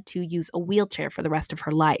had to use a wheelchair for the rest of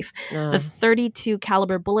her life. The .32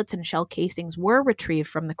 caliber bullets and shell casings were retrieved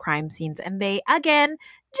from the crime scenes, and they, again,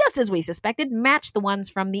 just as we suspected, matched the ones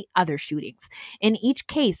from the other shootings. In each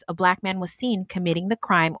case, a black man was seen committing the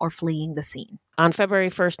crime or fleeing the scene. On February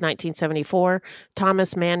 1st, 1974,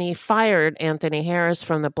 Thomas Manny fired Anthony Harris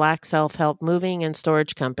from the Black Self-Help Moving and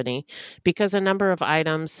Storage Company because a number of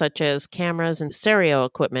items, such as cameras and stereo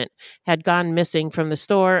equipment, had gone missing from the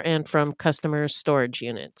store and from customers' storage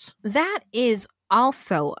units. That is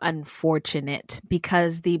also unfortunate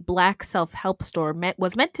because the Black Self-Help store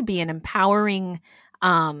was meant to be an empowering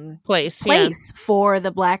place for the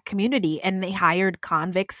black community, and they hired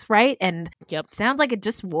convicts, right? And sounds like it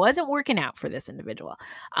just wasn't working out for this individual.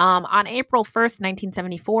 On April 1st,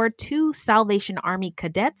 1974, 2 Salvation Army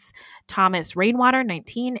cadets, Thomas Rainwater,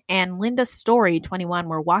 19, and Linda Story, 21,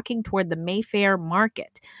 were walking toward the Mayfair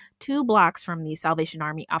Market, 2 blocks from the Salvation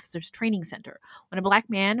Army Officers Training Center, when a black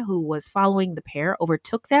man who was following the pair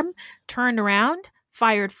overtook them, turned around,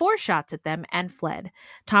 fired 4 shots at them, and fled.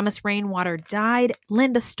 Thomas Rainwater died.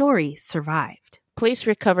 Linda Story survived. Police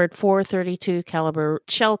recovered 4 .32 caliber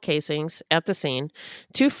shell casings at the scene.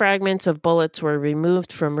 2 fragments of bullets were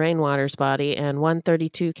removed from Rainwater's body, and 1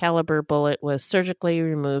 .32 caliber bullet was surgically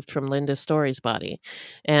removed from Linda Story's body.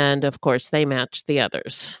 And, of course, they matched the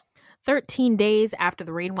others. 13 days after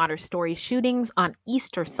the Rainwater Story shootings on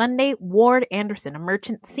Easter Sunday, Ward Anderson, a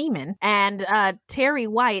merchant seaman, and Terry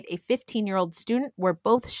White, a 15-year-old student, were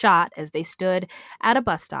both shot as they stood at a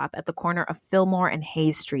bus stop at the corner of Fillmore and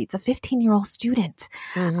Hayes Streets. A 15-year-old student.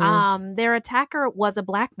 Mm-hmm. Their attacker was a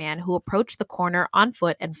black man who approached the corner on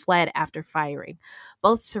foot and fled after firing.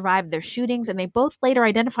 Both survived their shootings, and they both later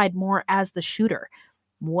identified Moore as the shooter.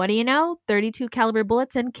 What do you know? 32 caliber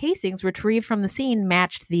bullets and casings retrieved from the scene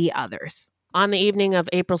matched the others. On the evening of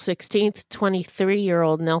April 16th,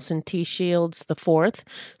 23-year-old Nelson T. Shields IV,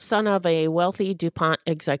 son of a wealthy DuPont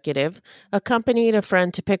executive, accompanied a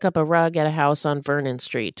friend to pick up a rug at a house on Vernon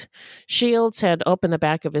Street. Shields had opened the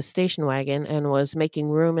back of his station wagon and was making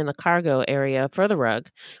room in the cargo area for the rug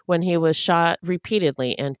when he was shot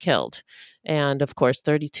repeatedly and killed. And, of course,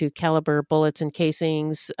 32 caliber bullets and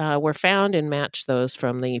casings were found and matched those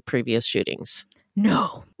from the previous shootings.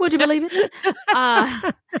 No. Would you believe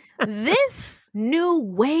it? This new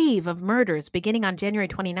wave of murders beginning on January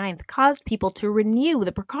 29th caused people to renew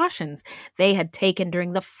the precautions they had taken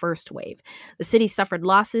during the first wave. The city suffered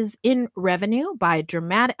losses in revenue by a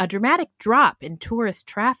dramatic drop in tourist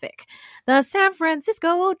traffic. The San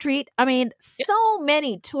Francisco treat. I mean, so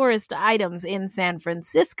many tourist items in San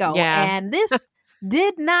Francisco. Yeah. And this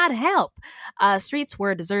did not help. Streets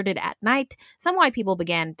were deserted at night. Some white people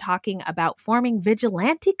began talking about forming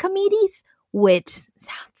vigilante committees, which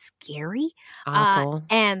sounds scary, Awful.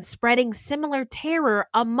 and spreading similar terror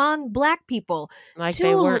among Black people. Like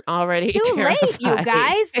they weren't already too terrified. late, you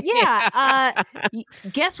guys. Yeah.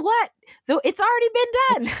 Guess what? Though it's already been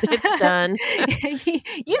done. It's done.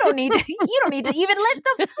 You don't need to even lift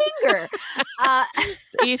a finger.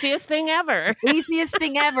 Easiest thing ever. Easiest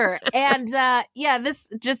thing ever. And this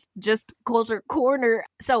just culture corner.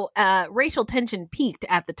 So racial tension peaked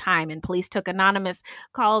at the time, and police took anonymous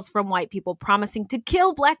calls from white people promising to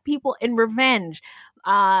kill Black people in revenge.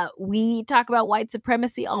 We talk about white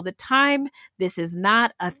supremacy all the time. This is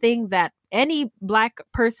not a thing that any Black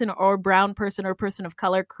person or brown person or person of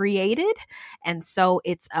color created. And so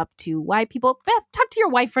it's up to white people. Beth, talk to your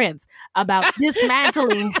white friends about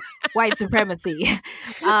dismantling white supremacy.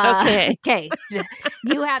 Okay.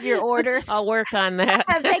 You have your orders. I'll work on that.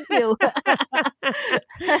 Thank you.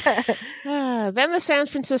 Then the San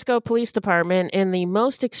Francisco Police Department, in the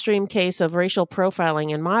most extreme case of racial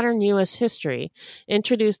profiling in modern U.S. history,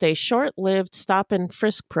 introduced a short-lived stop and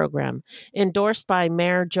frisk program endorsed by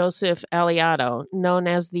Mayor Joseph Aliato, known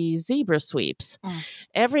as the Zebra Sweeps.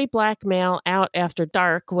 Every Black male out after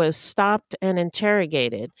dark was stopped and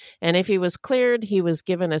interrogated, and if he was cleared, he was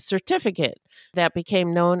given a certificate that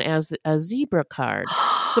became known as a zebra card,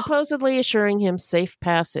 supposedly assuring him safe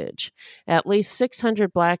passage. At least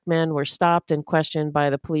 600 Black men were stopped and questioned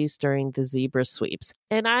by the police during the Zebra Sweeps.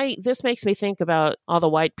 And this makes me think about all the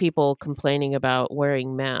white people complaining about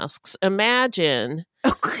wearing masks. Imagine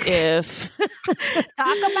if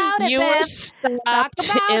talk about it, you Beth. were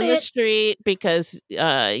stopped in the street because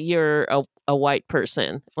you're a white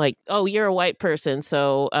person. Like, oh, you're a white person,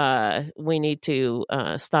 so we need to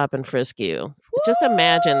stop and frisk you. Just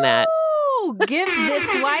imagine that. Give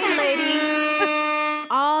this white lady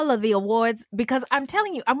all of the awards, because I'm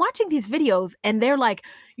telling you, I'm watching these videos and they're like,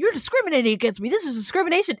 you're discriminating against me. This is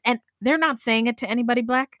discrimination. And they're not saying it to anybody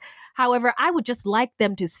Black. However, I would just like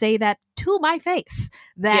them to say that to my face,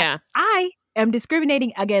 that I am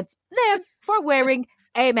discriminating against them for wearing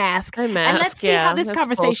a mask. And let's see how this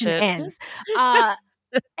conversation ends.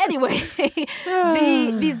 Anyway,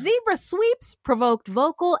 the Zebra Sweeps provoked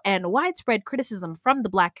vocal and widespread criticism from the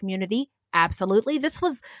Black community. Absolutely. This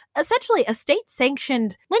was essentially a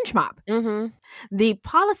state-sanctioned lynch mob. Mm-hmm. The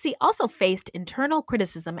policy also faced internal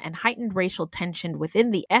criticism and heightened racial tension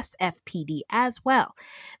within the SFPD as well.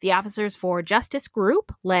 The Officers for Justice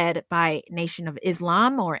group, led by Nation of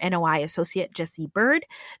Islam or NOI associate Jesse Bird,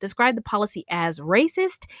 described the policy as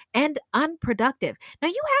racist and unproductive. Now,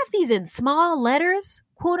 you have these in small letters,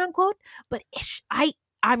 quote unquote, but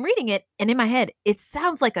I'm reading it, and in my head, it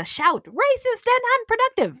sounds like a shout, racist and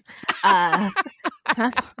unproductive.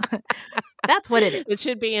 That's what it is. It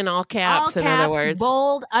should be in all caps, all in other caps, words.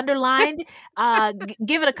 bold, underlined.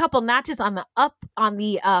 Give it a couple notches on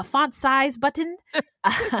the font size button,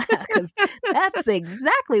 because that's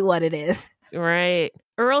exactly what it is. Right.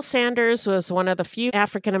 Earl Sanders was one of the few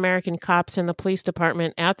African-American cops in the police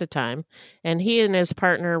department at the time, and he and his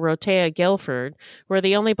partner, Rotea Guilford, were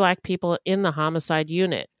the only Black people in the homicide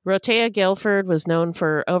unit. Rotea Guilford was known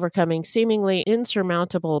for overcoming seemingly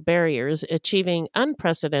insurmountable barriers, achieving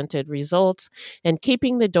unprecedented results, and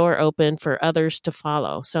keeping the door open for others to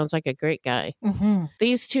follow. Sounds like a great guy. Mm-hmm.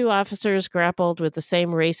 These two officers grappled with the same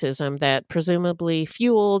racism that presumably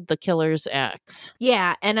fueled the killer's acts.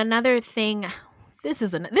 Yeah, and another thing, this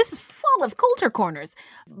is full of culture corners.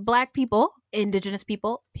 Black people, Indigenous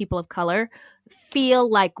people, people of color, feel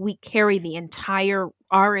like we carry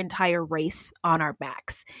our entire race on our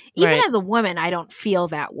backs. Even Right. as a woman, I don't feel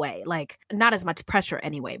that way. Like, not as much pressure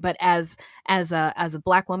anyway, but as a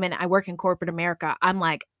Black woman, I work in corporate America. I'm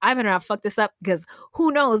like, I'm gonna fuck this up because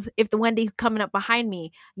who knows if the Wendy coming up behind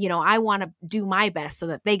me, I want to do my best so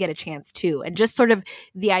that they get a chance too. And just sort of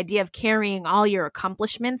the idea of carrying all your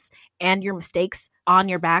accomplishments and your mistakes on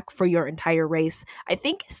your back for your entire race, I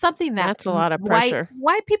think is something that's a lot of pressure.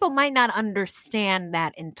 White people might not understand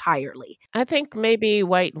that entirely. I think maybe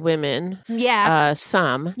white women, Yeah.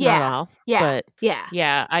 some, Yeah. not all. Yeah. But Yeah.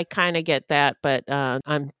 yeah, I kind of get that, but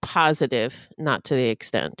I'm positive not to the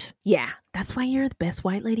extent. Yeah, that's why you're the best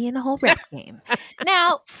white lady in the whole rap game.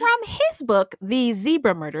 Now, from his book, The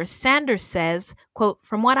Zebra Murders, Sanders says, quote,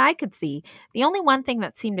 "From what I could see, the only one thing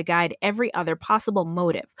that seemed to guide every other possible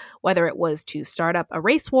motive, whether it was to start up a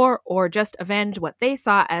race war or just avenge what they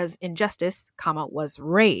saw as injustice, was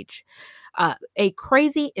rage. A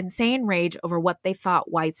crazy, insane rage over what they thought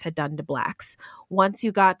whites had done to Blacks. Once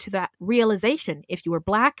you got to that realization, if you were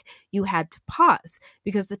Black, you had to pause,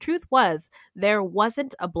 because the truth was there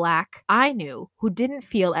wasn't a Black I knew who didn't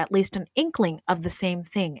feel at least an inkling of the same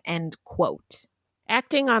thing," end quote.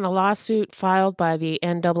 Acting on a lawsuit filed by the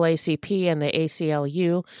NAACP and the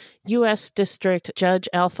ACLU, U.S. District Judge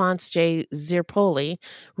Alphonse J. Zierpoli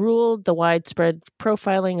ruled the widespread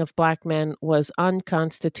profiling of Black men was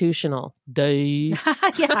unconstitutional. Yeah.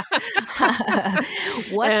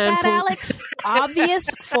 What's that, Alex?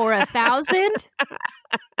 Obvious for 1,000?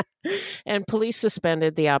 And police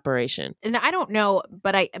suspended the operation. And I don't know,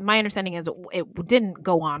 but my understanding is it didn't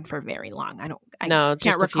go on for very long. I No, can't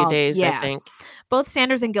just a few recall. days, Yeah. I think. Both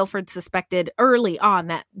Sanders and Guilford suspected early on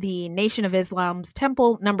that the Nation of Islam's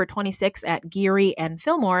Temple number 26 at Geary and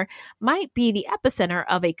Fillmore might be the epicenter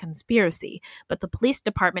of a conspiracy, but the police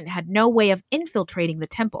department had no way of infiltrating the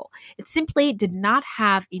temple. It simply did not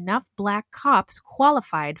have enough Black cops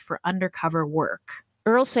qualified for undercover work.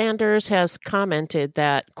 Earl Sanders has commented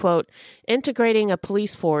that, quote, "Integrating a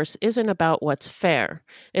police force isn't about what's fair.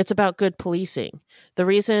 It's about good policing. The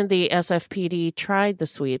reason the SFPD tried the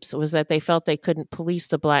sweeps was that they felt they couldn't police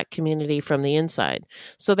the Black community from the inside,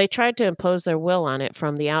 so they tried to impose their will on it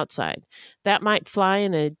from the outside. That might fly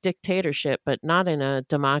in a dictatorship, but not in a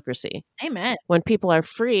democracy. Amen. When people are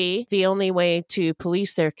free, the only way to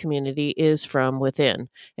police their community is from within.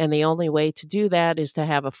 And the only way to do that is to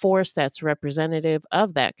have a force that's representative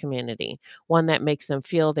of that community, one that makes them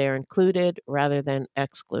feel they're included rather than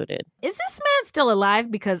excluded." Is this man still alive?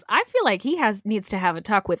 Because I feel like he needs to have a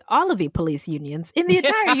talk with all of the police unions in the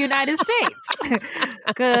entire United States.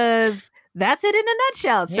 Because that's it in a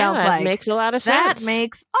nutshell, it sounds Yeah, like. it makes a lot of That sense.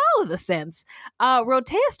 makes all of the sense.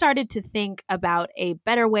 Rotea started to think about a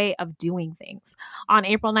better way of doing things. On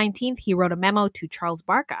April 19th, he wrote a memo to Charles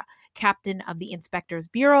Barca, captain of the Inspector's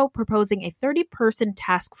Bureau, proposing a 30-person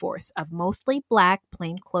task force of mostly Black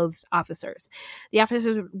plainclothes officers. The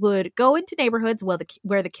officers would go into neighborhoods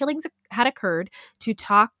where the killings had occurred to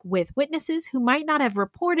talk with witnesses who might not have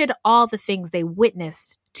reported all the things they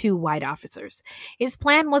witnessed to white officers. His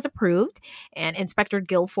plan was approved, and Inspector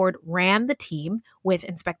Guilford ran the team, with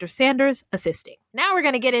Inspector Sanders assisting. Now we're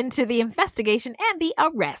going to get into the investigation and the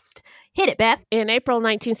arrest. Hit it, Beth. In April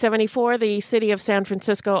 1974, the city of San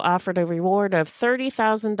Francisco offered a reward of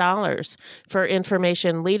 $30,000 for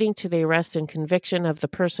information leading to the arrest and conviction of the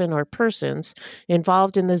person or persons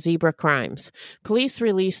involved in the zebra crimes. Police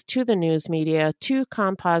released to the news media 2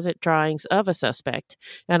 composite drawings of a suspect,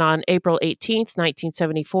 and on April 18th,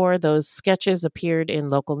 1974, those sketches appeared in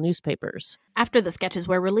local newspapers. After the sketches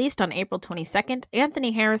were released on April 22nd,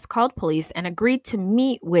 Anthony Harris called police and agreed to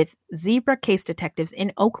meet with zebra case detectives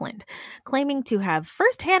in Oakland, claiming to have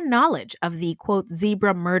firsthand knowledge of the, quote,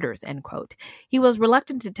 zebra murders, end quote. He was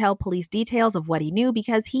reluctant to tell police details of what he knew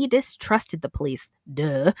because he distrusted the police,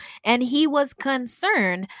 and he was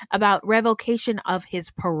concerned about revocation of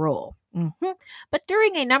his parole. But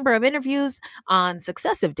during a number of interviews on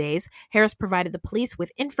successive days, Harris provided the police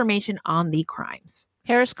with information on the crimes.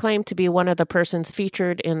 Harris claimed to be one of the persons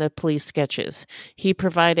featured in the police sketches. He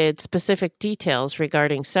provided specific details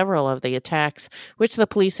regarding several of the attacks, which the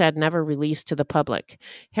police had never released to the public.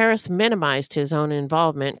 Harris minimized his own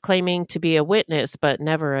involvement, claiming to be a witness but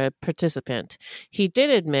never a participant. He did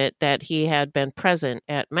admit that he had been present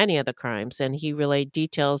at many of the crimes, and he relayed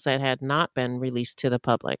details that had not been released to the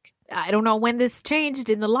public. I don't know when this changed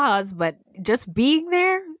in the laws, but just being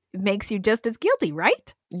there makes you just as guilty,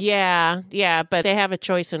 right? Yeah, but they have a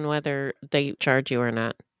choice in whether they charge you or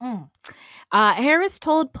not. Harris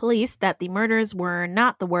told police that the murders were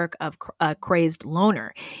not the work of a crazed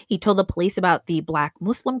loner. He told the police about the Black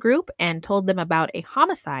Muslim group and told them about a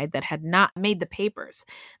homicide that had not made the papers,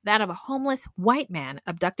 that of a homeless white man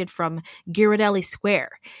abducted from Ghirardelli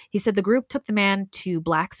Square. He said the group took the man to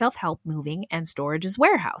Black Self-Help Moving and Storage's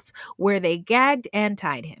warehouse, where they gagged and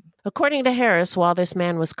tied him. According to Harris, while this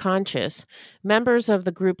man was conscious, members of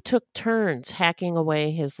the group took turns hacking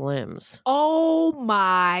away his limbs. Oh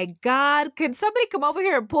my God. Can somebody come over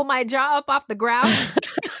here and pull my jaw up off the ground?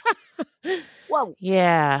 Whoa.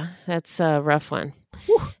 Yeah, that's a rough one.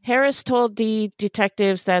 Whew. Harris told the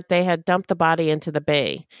detectives that they had dumped the body into the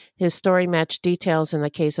bay. His story matched details in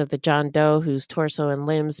the case of the John Doe, whose torso and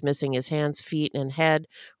limbs, missing his hands, feet, and head,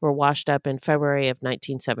 were washed up in February of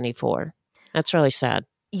 1974. That's really sad.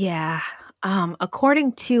 Yeah.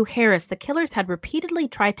 According to Harris, the killers had repeatedly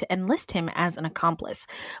tried to enlist him as an accomplice,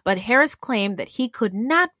 but Harris claimed that he could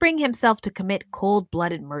not bring himself to commit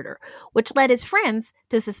cold-blooded murder, which led his friends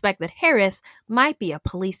to suspect that Harris might be a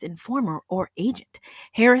police informer or agent.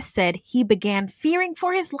 Harris said he began fearing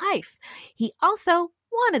for his life. He also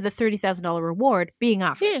wanted the $30,000 reward being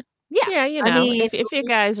offered. Yeah, you know, I mean, if you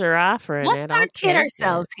guys are offering let's not kid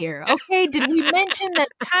ourselves here, okay? Did we mention that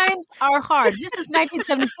times are hard? This is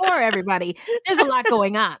 1974, everybody. There's a lot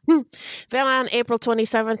going on. Then on April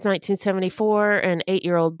 27th, 1974, an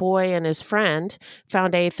 8-year-old boy and his friend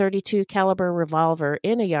found a .32 caliber revolver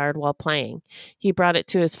in a yard while playing. He brought it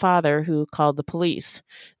to his father, who called the police.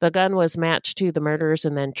 The gun was matched to the murders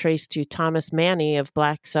and then traced to Thomas Manny of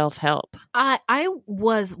Black Self-Help. I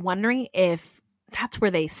was wondering if that's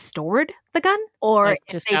where they stored the gun, or like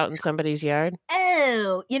just out in somebody's yard.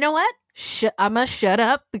 Oh, you know what? I'm gonna shut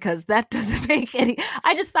up because that doesn't make any.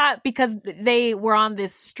 I just thought because they were on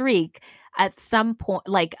this streak at some point,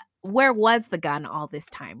 like where was the gun all this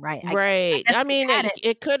time, right? Right. I mean,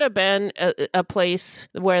 it could have been a place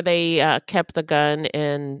where they kept the gun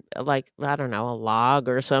in, like, I don't know, a log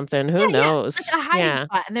or something. Who knows? Like a hiding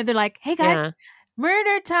spot, and then they're like, "Hey guys." Yeah.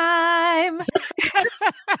 Murder time.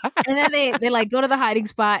 And then they like go to the hiding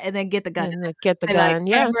spot and then get the gun. Get the gun.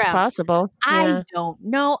 Like, it's possible. I don't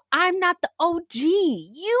know. I'm not the OG.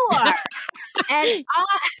 You are. And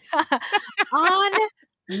on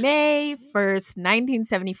May 1st,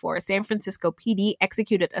 1974, San Francisco PD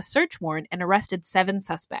executed a search warrant and arrested 7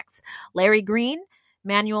 suspects. Larry Green,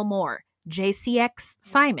 Manuel Moore, JCX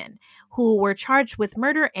Simon, who were charged with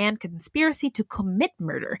murder and conspiracy to commit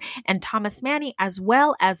murder, and Thomas Manny, as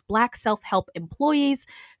well as Black Self-Help employees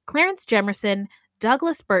Clarence Jemerson,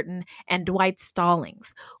 Douglas Burton, and Dwight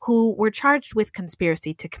Stallings, who were charged with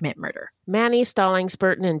conspiracy to commit murder. Manny, Stallings,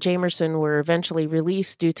 Burton, and Jamerson were eventually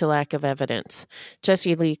released due to lack of evidence.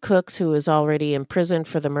 Jesse Lee Cooks, who was already imprisoned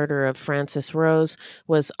for the murder of Francis Rose,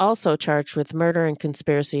 was also charged with murder and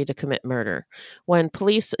conspiracy to commit murder. When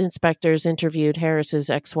police inspectors interviewed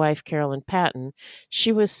Harris's ex-wife, Carolyn Patton,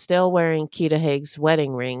 she was still wearing Keita Haig's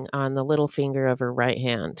wedding ring on the little finger of her right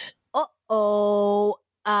hand. Uh-oh.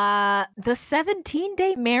 The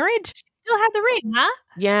 17-day marriage? She still had the ring, huh?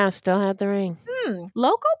 Yeah, still had the ring.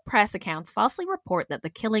 Local press accounts falsely report that the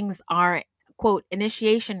killings are, quote,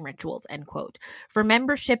 initiation rituals, end quote, for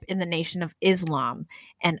membership in the Nation of Islam.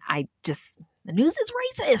 And the news is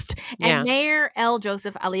racist. And Mayor L.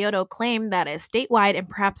 Joseph Alioto claimed that a statewide and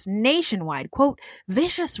perhaps nationwide, quote,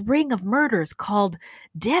 vicious ring of murders called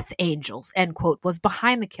Death Angels, end quote, was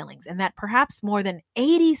behind the killings, and that perhaps more than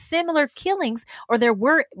 80 similar killings, or there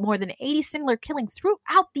were more than 80 similar killings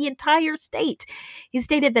throughout the entire state. He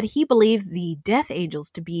stated that he believed the Death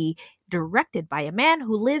Angels to be directed by a man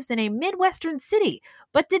who lives in a Midwestern city,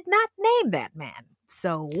 but did not name that man.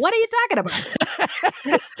 So what are you talking about?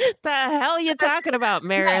 The hell are you talking about,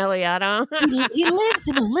 Mayor Alioto? He lives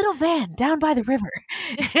in a little van down by the river.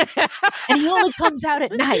 And he only comes out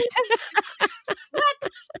at night. What?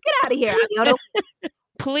 Get out of here, Alioto.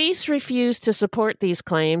 Police refused to support these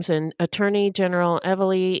claims, and Attorney General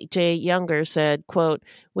Everly J. Younger said, quote,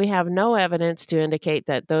 "We have no evidence to indicate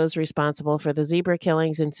that those responsible for the zebra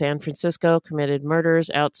killings in San Francisco committed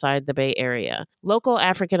murders outside the Bay Area." Local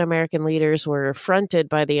African-American leaders were affronted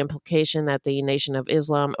by the implication that the Nation of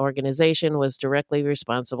Islam organization was directly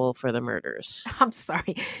responsible for the murders. I'm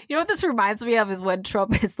sorry. You know what this reminds me of is when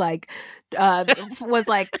Trump is like, was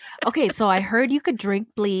like, okay, so I heard you could drink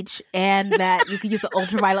bleach and that you could use the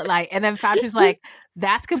ultraviolet light. And then Fauci's like,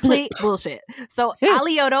 that's complete bullshit. So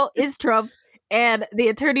Alioto is Trump and the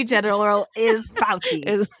Attorney General is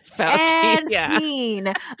Fauci. And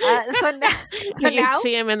scene. So now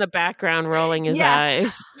see him in the background rolling his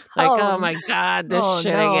eyes. Like, oh my God, this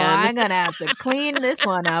shit again. I'm going to have to clean this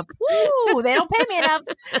one up. Woo, they don't pay me enough.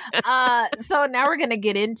 So now we're going to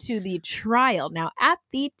get into the trial. Now, at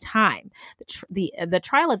the time, the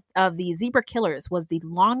trial of the zebra killers was the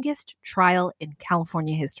longest trial in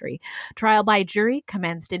California history. Trial by jury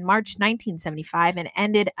commenced in March 1975 and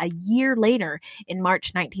ended a year later in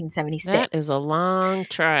March 1976. That is a long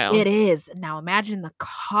trial. It is. Now imagine the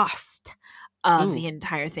cost of the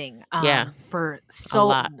entire thing. For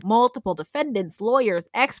multiple defendants, lawyers,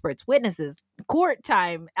 experts, witnesses, court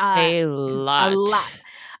time. A lot.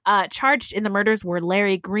 Charged in the murders were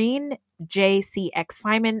Larry Green, J.C.X.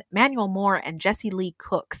 Simon, Manuel Moore, and Jesse Lee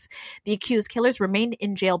Cooks. The accused killers remained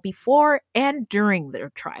in jail before and during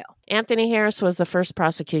their trial. Anthony Harris was the first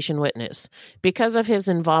prosecution witness. Because of his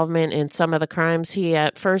involvement in some of the crimes, he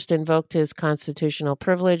at first invoked his constitutional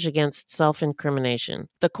privilege against self-incrimination.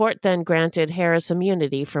 The court then granted Harris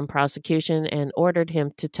immunity from prosecution and ordered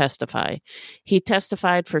him to testify. He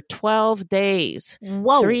testified for 12 days.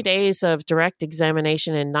 Whoa. 3 days of direct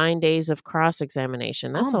examination and 9 days of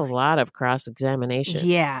cross-examination. That's a lot of cross-examination.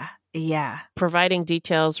 Yeah. Providing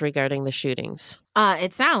details regarding the shootings.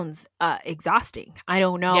 It sounds exhausting. I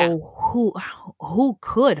don't know who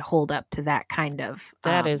could hold up to that kind of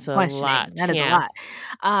that is a questioning. lot. That is a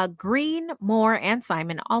lot. Green, Moore, and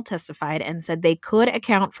Simon all testified and said they could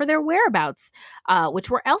account for their whereabouts, which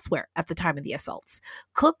were elsewhere at the time of the assaults.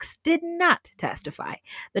 Cooks did not testify.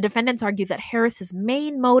 The defendants argued that Harris's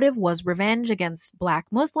main motive was revenge against Black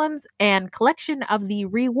Muslims and collection of the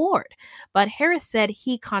reward. But Harris said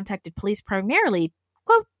he contacted police primarily,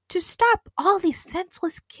 quote, to stop all these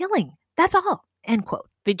senseless killing. That's all, end quote.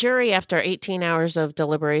 The jury, after 18 hours of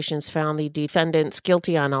deliberations, found the defendants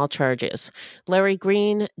guilty on all charges. Larry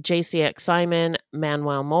Green, J.C.X. Simon,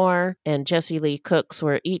 Manuel Moore, and Jesse Lee Cooks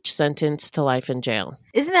were each sentenced to life in jail.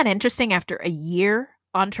 Isn't that interesting? After a year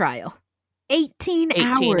on trial, 18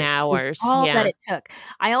 hours is all that it took.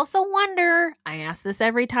 I also wonder, I ask this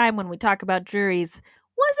every time when we talk about juries,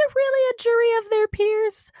 was it really a jury of their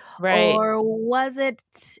peers? Right. Or was it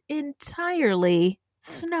entirely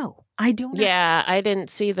Snow? I do not. Yeah, I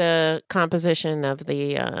didn't see the composition of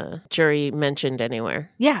the jury mentioned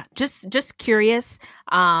anywhere. Yeah, just curious.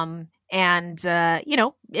 I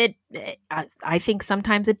think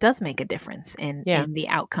sometimes it does make a difference in the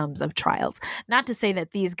outcomes of trials. Not to say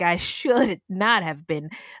that these guys should not have been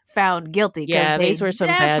found guilty, because these were some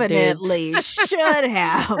definitely bad dudes. should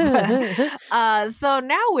have. So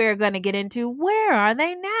now we're going to get into, where are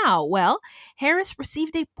they now? Well, Harris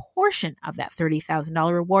received a portion of that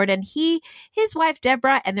 $30,000 reward, and he, his wife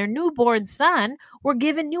Deborah, and their newborn son were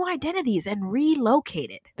given new identities and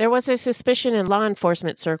relocated. There was a suspicion in law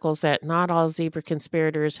enforcement circles that not all zebra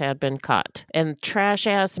conspirators had been caught. And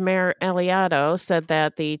trash-ass Mayor Alioto said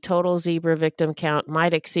that the total zebra victim count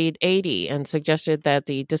might exceed 80 and suggested that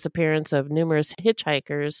the disappearance of numerous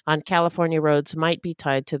hitchhikers on California roads might be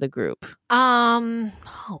tied to the group.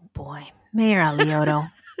 Oh boy, Mayor Alioto.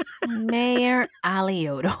 Mayor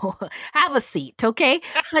Alioto. Have a seat, okay?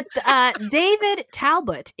 But David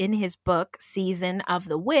Talbot, in his book Season of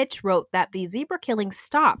the Witch, wrote that the zebra killing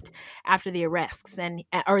stopped after the arrests, and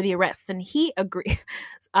he agreed.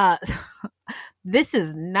 This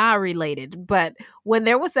is not related, but when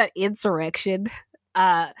there was that insurrection,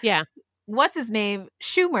 what's his name?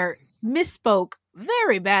 Schumer misspoke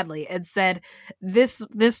very badly and said this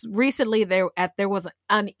recently there was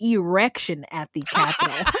an erection at the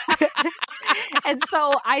Capitol. And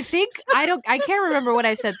so I can't remember what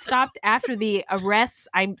I said. Stopped after the arrests.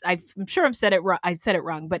 I'm sure I said it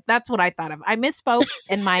wrong, but that's what I thought of. I misspoke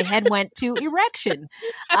and my head went to erection.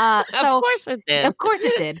 Of course it did. Of course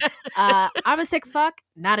it did. I'm a sick fuck.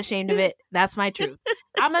 Not ashamed of it. That's my truth.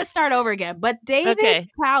 I'm going to start over again. But David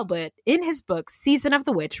Talbot, in his book, Season of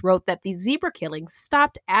the Witch, wrote that the zebra killing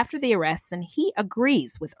stopped after the arrests, and he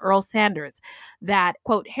agrees with Earl Sanders that,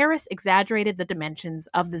 quote, Harris exaggerated the dimensions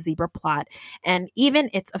of the zebra plot and even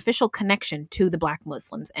its official connection to the Black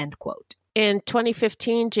Muslims, end quote. In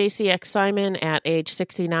 2015, JCX Simon, at age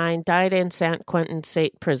 69, died in San Quentin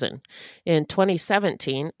State Prison. In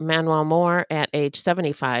 2017, Manuel Moore, at age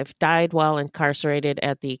 75, died while incarcerated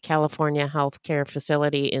at the California Health Care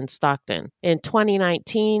Facility in Stockton. In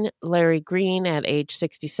 2019, Larry Green, at age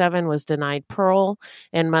 67, was denied parole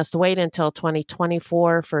and must wait until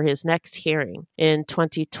 2024 for his next hearing. In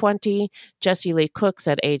 2020, Jesse Lee Cooks,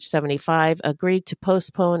 at age 75, agreed to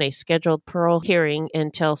postpone a scheduled parole hearing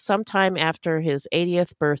until sometime after his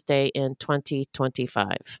 80th birthday in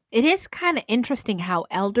 2025. It is kind of interesting how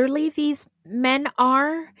elderly these men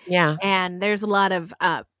are. Yeah. And there's a lot of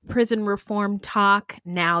prison reform talk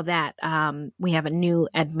now that we have a new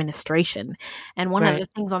administration. And one of the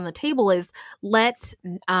things on the table is let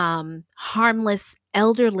harmless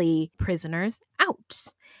elderly prisoners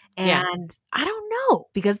out. And I don't know,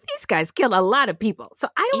 because these guys kill a lot of people. So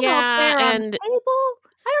I don't know if they're on the table.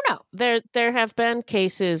 I don't know. There have been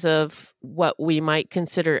cases of what we might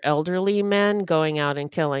consider elderly men going out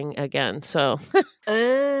and killing again. So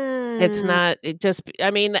it's not.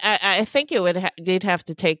 I think it would. They'd have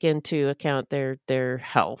to take into account their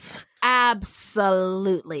health.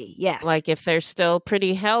 Absolutely, yes. Like if they're still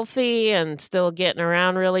pretty healthy and still getting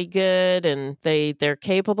around really good, and they're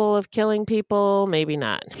capable of killing people, maybe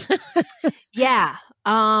not. Yeah.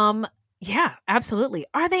 Yeah, absolutely.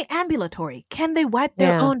 Are they ambulatory? Can they wipe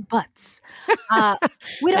their own butts?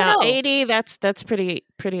 We don't know. 80, that's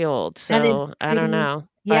pretty old. So I don't know.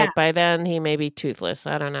 Yeah. By then he may be toothless.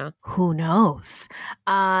 I don't know. Who knows?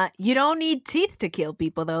 You don't need teeth to kill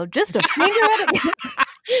people, though. Just a finger at a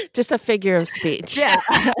Just a figure of speech. Yeah.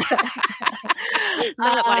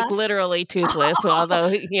 Not like literally toothless, although,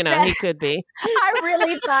 he could be. I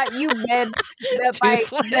really thought you meant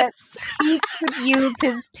that he could use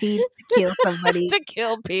his teeth to kill somebody. To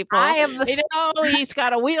kill people. He's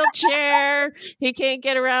got a wheelchair. He can't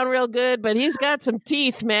get around real good, but he's got some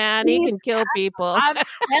teeth, man. He can kill people. I'm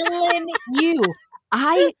telling you.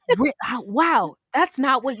 Wow, that's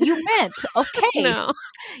not what you meant. Okay. No.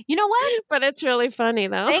 You know what? But it's really funny,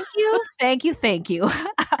 though. Thank you.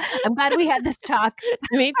 I'm glad we had this talk.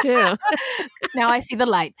 Me too. Now I see the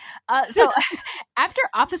light. So after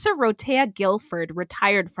Officer Rotea Guilford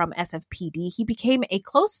retired from SFPD, he became a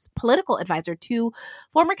close political advisor to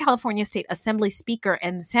former California State Assembly Speaker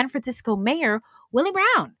and San Francisco Mayor Willie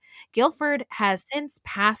Brown. Guilford has since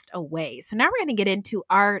passed away. So now we're going to get into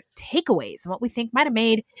our takeaways and what we think might have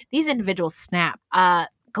made these individuals snap.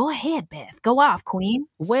 Go ahead, Beth. Go off, Queen.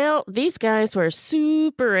 Well, these guys were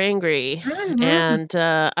super angry. Mm-hmm. And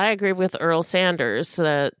I agree with Earl Sanders,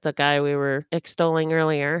 the guy we were extolling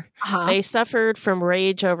earlier. Uh-huh. They suffered from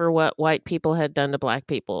rage over what white people had done to black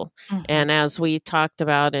people. Mm-hmm. And as we talked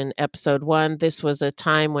about in episode 1, this was a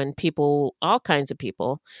time when people, all kinds of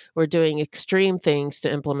people, were doing extreme things to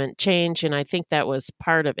implement change. And I think that was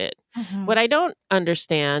part of it. Mm-hmm. What I don't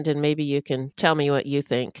understand, and maybe you can tell me what you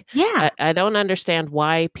think. Yeah. I don't understand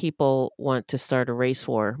why people want to start a race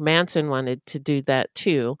war. Manson wanted to do that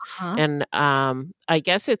too. Uh-huh. And I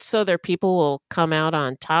guess it's so their people will come out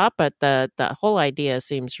on top, but the whole idea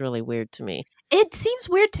seems really weird to me. It seems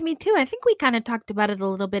weird to me too. I think we kind of talked about it a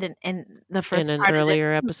little bit in the first in an part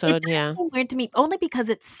earlier of episode. It yeah, seem weird to me only because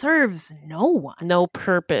it serves no one, no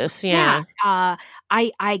purpose. Yeah.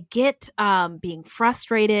 I get being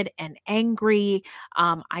frustrated and angry.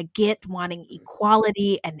 I get wanting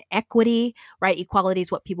equality and equity. Right, equality is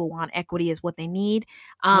what people want. Equity is what they need.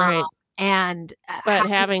 Right. But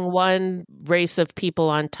having one race of people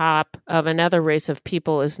on top of another race of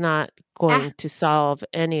people is not going to solve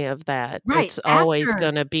any of that. Right. It's always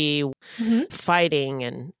going to be fighting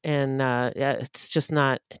and it's just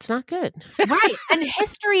not, it's not good. Right. And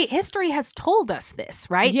history has told us this,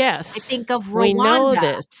 right? Yes. I think of Rwanda. We know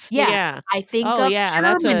this. Yeah. I think of Germany.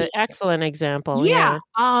 That's an excellent example. Yeah.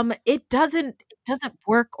 It doesn't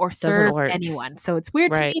work or serve anyone. So it's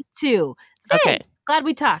weird to me too. Thanks. Okay. Glad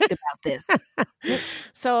we talked about this.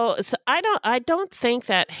 So I don't think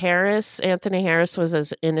that Anthony Harris was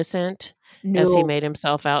as innocent as he made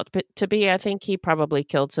himself out to be. I think he probably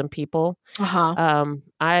killed some people. Uh-huh.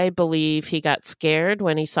 I believe he got scared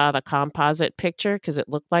when he saw the composite picture because it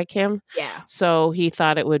looked like him. Yeah. So he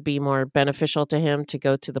thought it would be more beneficial to him to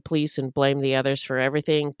go to the police and blame the others for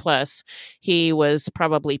everything. Plus, he was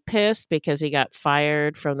probably pissed because he got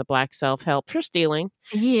fired from the Black Self-Help for stealing.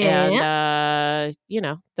 Yeah. And,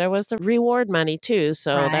 there was the reward money too.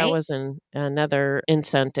 So that was another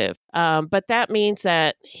incentive. But that means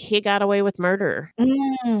that he got away with murder.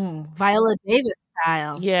 Viola Davis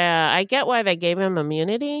Kyle. Yeah, I get why they gave him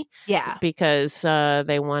immunity. Yeah. Because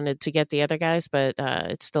they wanted to get the other guys, but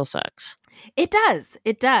it still sucks. It does.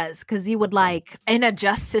 It does. Because you would like in a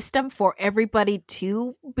just system for everybody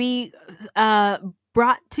to be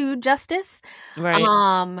brought to justice. Right.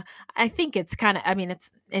 I think it's kind of, I mean,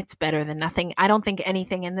 it's better than nothing. I don't think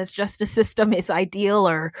anything in this justice system is ideal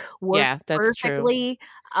or works perfectly.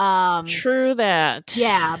 True that.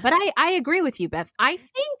 Yeah, but I agree with you, Beth. I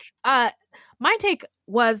think my take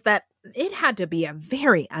was that it had to be a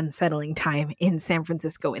very unsettling time in San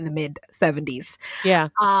Francisco in the mid 70s. Yeah.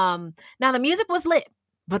 Now the music was lit,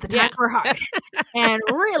 but the times were hard and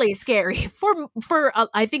really scary for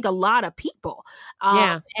I think a lot of people.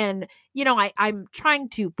 And you know, I'm trying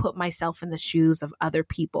to put myself in the shoes of other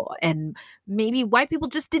people, and maybe white people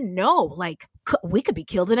just didn't know, like, we could be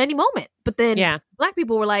killed at any moment. But then black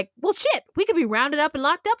people were like, well, shit, we could be rounded up and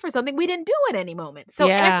locked up for something we didn't do at any moment. So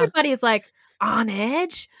everybody is like on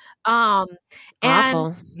edge. Awful.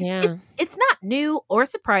 And Yeah. it's not new or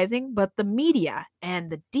surprising, but the media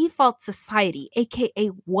and the default society, aka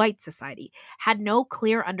white society, had no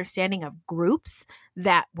clear understanding of groups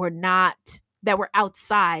that were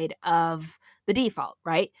outside of the default,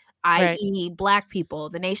 right? i.e. Black people,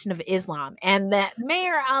 the Nation of Islam, and that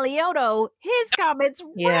Mayor Alioto, his comments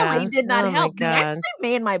really did not help. They actually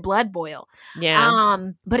made my blood boil. Yeah.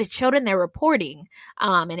 But it showed in their reporting,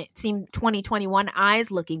 and it seemed 2021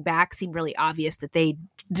 eyes looking back seemed really obvious that they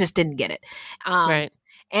just didn't get it. Right.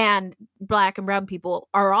 And Black and brown people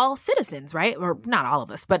are all citizens, right? Or not all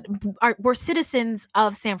of us, but we're citizens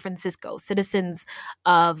of San Francisco, citizens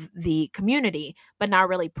of the community, but not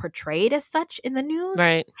really portrayed as such in the news.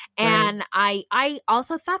 Right. And I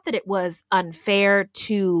also thought that it was unfair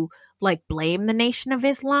to like blame the Nation of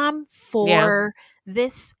Islam for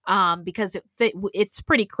this, because it's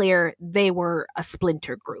pretty clear they were a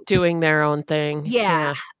splinter group doing their own thing.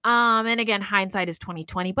 Yeah. And again, hindsight is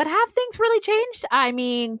 2020, but have things really changed? I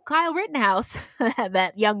mean, Kyle Rittenhouse,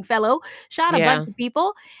 that young fellow, shot a bunch of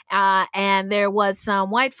people, and there was some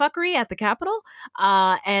white fuckery at the Capitol.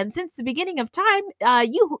 And since the beginning of time,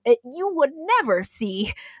 you would never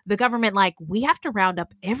see the government like, we have to round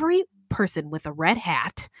up every person with a red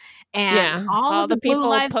hat and all the people Blue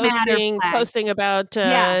Lives posting about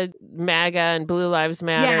MAGA and Blue Lives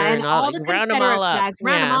Matter and all the round them all up. Flags,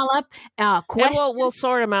 round them all up. And we'll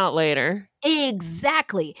sort them out later.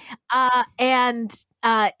 Exactly. And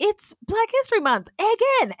it's Black History Month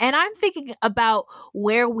again. And I'm thinking about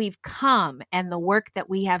where we've come and the work that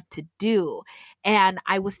we have to do. And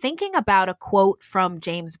I was thinking about a quote from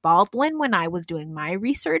James Baldwin when I was doing my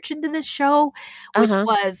research into this show, which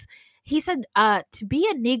was, he said, to be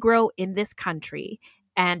a Negro in this country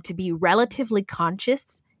and to be relatively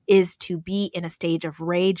conscious is to be in a stage of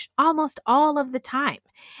rage almost all of the time.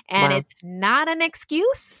 And it's not an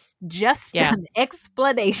excuse, just an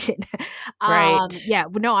explanation. Right.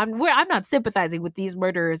 No, I'm not sympathizing with these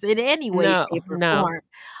murderers in any way, shape, or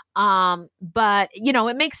form. But you know,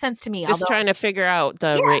 it makes sense to me. Just trying to figure out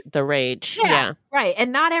the rage. Yeah. Right.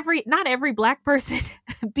 And not every Black person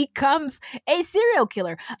becomes a serial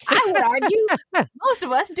killer. I would argue most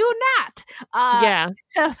of us do not.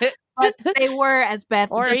 But they were, as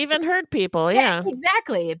Beth, or even hurt people. Yeah,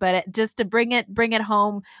 exactly. But just to bring it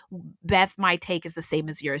home, Beth, my take is the same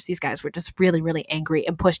as yours. These guys were just really, really angry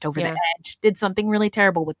and pushed over the edge. Did something really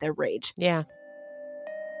terrible with their rage. Yeah.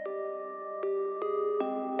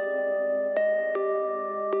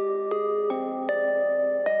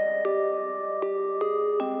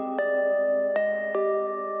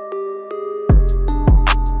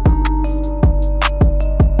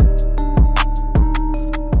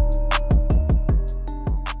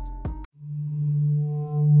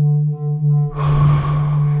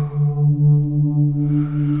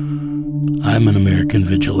 I'm an American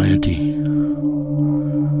vigilante.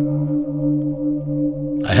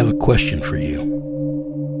 I have a question for you.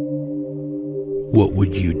 What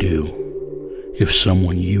would you do if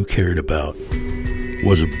someone you cared about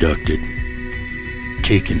was abducted,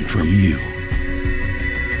 taken from you?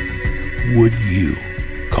 Would you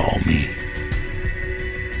call me?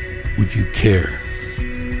 Would you care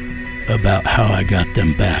about how I got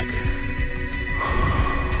them back?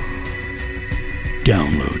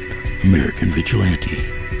 Download American Vigilante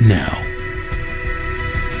now.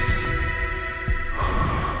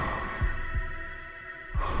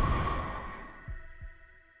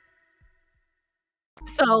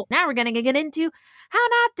 So now we're going to get into how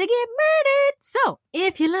not to get murdered. So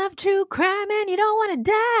if you love true crime and you don't want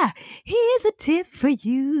to die, here's a tip for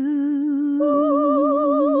you.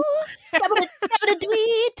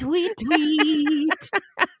 Tweet.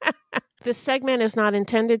 This segment is not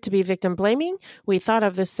intended to be victim blaming. We thought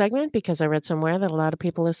of this segment because I read somewhere that a lot of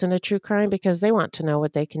people listen to true crime because they want to know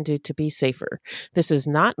what they can do to be safer. This is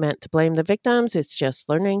not meant to blame the victims. It's just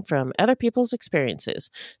learning from other people's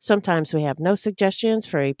experiences. Sometimes we have no suggestions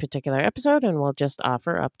for a particular episode and we'll just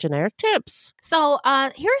offer up generic tips. So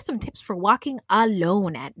here are some tips for walking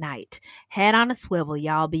alone at night. Head on a swivel,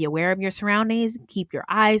 y'all. Be aware of your surroundings. Keep your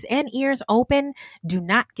eyes and ears open. Do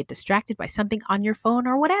not get distracted by something on your phone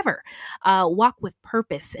or whatever. Walk with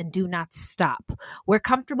purpose and do not stop. Wear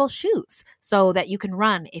comfortable shoes so that you can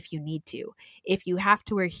run if you need to. If you have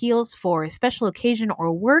to wear heels for a special occasion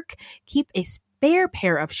or work, keep a spare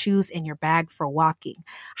pair of shoes in your bag for walking.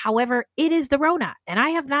 However, it is the Rona, and I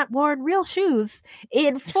have not worn real shoes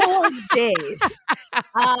in 4 days.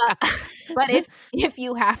 But if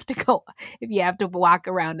you have to walk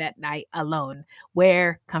around at night alone,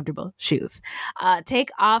 wear comfortable shoes. Take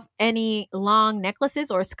off any long necklaces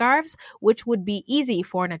or scarves, which would be easy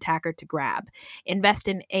for an attacker to grab. Invest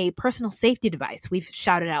in a personal safety device. We've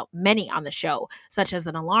shouted out many on the show, such as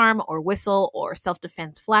an alarm or whistle or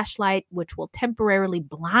self-defense flashlight, which will temporarily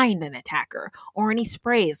blind an attacker, or any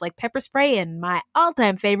sprays like pepper spray and my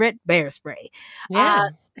all-time favorite, bear spray.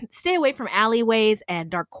 Stay away from alleyways and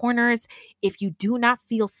dark corners. If you do not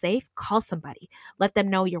feel safe, call somebody. Let them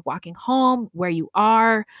know you're walking home, where you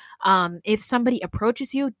are. If somebody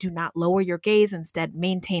approaches you, do not lower your gaze. Instead,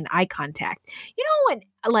 maintain eye contact. You know,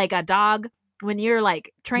 when like a dog, when you're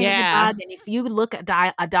like training a dog, and if you look a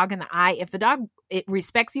dog in the eye, if the dog it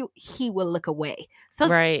respects you, he will look away. So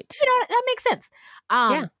right. That makes sense.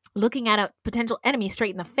 Looking at a potential enemy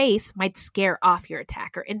straight in the face might scare off your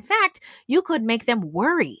attacker. In fact, you could make them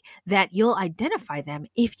worry that you'll identify them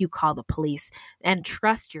if you call the police, and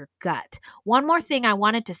trust your gut. One more thing I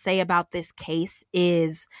wanted to say about this case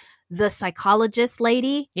is the psychologist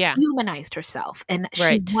lady humanized herself, and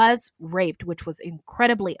she was raped, which was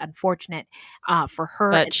incredibly unfortunate for her.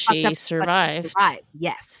 But she survived.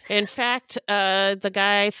 Yes. In fact, the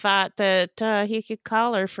guy thought that he could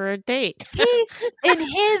call her for a date. He, in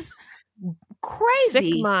his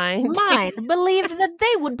crazy sick mind believed that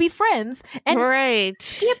they would be friends and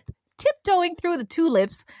tiptoeing through the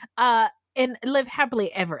tulips and live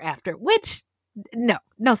happily ever after, which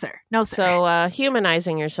no sir. So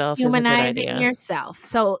humanizing yourself is a good idea. Yourself.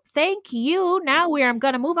 So thank you. Now I'm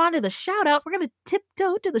going to move on to the shout out. We're going to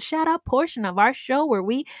tiptoe to the shout out portion of our show, where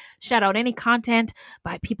we shout out any content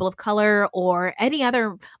by people of color or any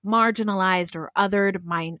other marginalized or othered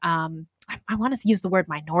I want to use the word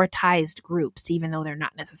minoritized groups, even though they're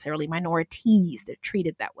not necessarily minorities. They're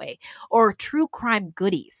treated that way. Or true crime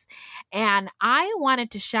goodies. And I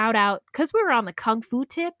wanted to shout out, because we were on the Kung Fu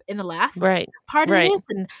tip in the last part of this,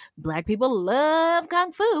 and Black people love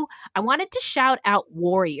Kung Fu. I wanted to shout out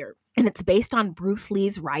Warrior. And it's based on Bruce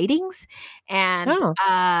Lee's writings. And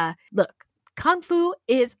look, Kung Fu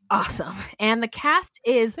is awesome. And the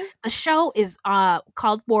show is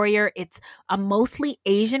called Warrior. It's a mostly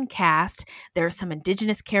Asian cast. There are some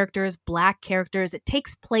indigenous characters, Black characters. It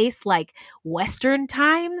takes place like Western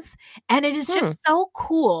times. And it is just so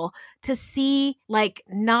cool to see like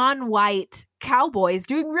non-white cowboys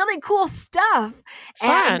doing really cool stuff.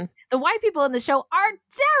 Fun. And the white people in the show are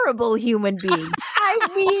terrible human beings. I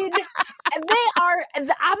mean, they are.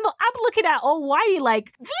 I'm looking at old Whitey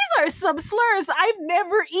like, these are some slurs I've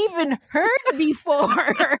never even heard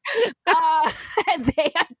before. And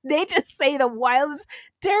they just say the wildest,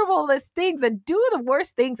 terriblest things and do the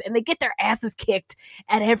worst things, and they get their asses kicked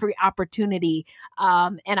at every opportunity.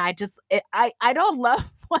 And I don't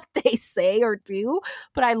love what they say or do,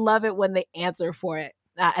 but I love it when they answer for it.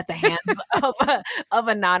 At the hands of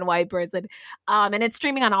a non-white person. And it's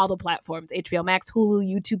streaming on all the platforms: HBO Max, Hulu,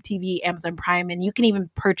 YouTube TV, Amazon Prime, and you can even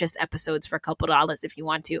purchase episodes for a couple $2 if you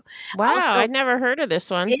want to. Wow, I'd never heard of this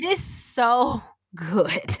one. It is so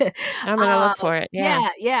good. I'm gonna look for it.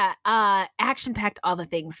 Action-packed, all the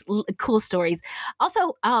things, cool stories.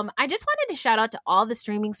 Also, I just wanted to shout out to all the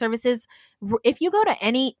streaming services. If you go to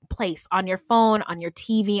any place on your phone, on your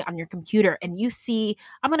TV, on your computer, and you see,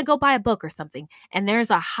 I'm gonna go buy a book or something, and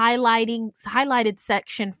there's a highlighted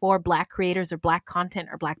section for Black creators or Black content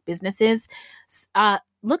or Black businesses,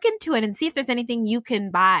 look into it and see if there's anything you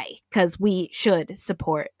can buy, because we should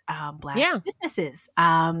support Black businesses.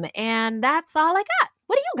 And that's all I got.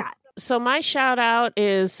 What do you got? So my shout out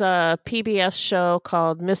is a PBS show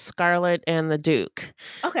called Miss Scarlet and the Duke.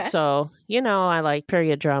 Okay. So, I like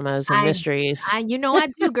period dramas and mysteries. I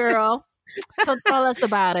do, girl. So tell us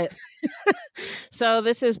about it. So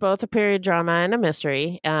this is both a period drama and a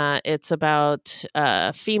mystery. It's about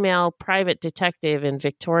a female private detective in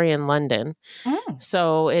Victorian London.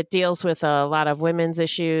 So it deals with a lot of women's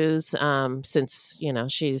issues since,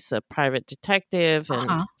 she's a private detective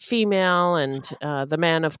and female. And the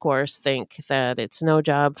men, of course, think that it's no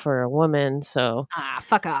job for a woman. So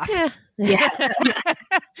fuck off. Yeah.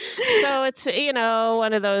 So it's,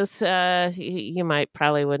 one of those, you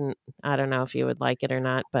probably wouldn't, I don't know if you would like it or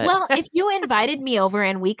not, but. Well, if you invited me over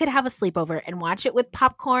and we could have a sleepover and watch it with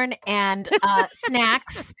popcorn and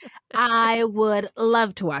snacks, I would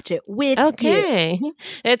love to watch it with you.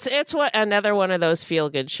 It's another one of those feel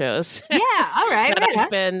good shows. Yeah. All right. that I've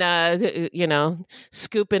been,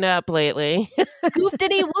 scooping up lately. Scoop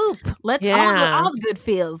diddy whoop. Let's all the good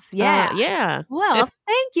feels. Yeah. Yeah. Well,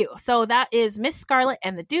 thank you. So that is Miss Scarlet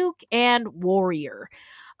and the Duke and Warrior.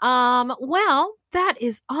 Well, that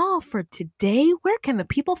is all for today. Where can the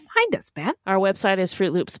people find us, Beth? Our website is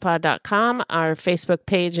fruitloopspod.com. Our Facebook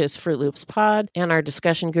page is Fruit Loops Pod, and our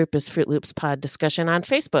discussion group is Fruit Loops Pod Discussion on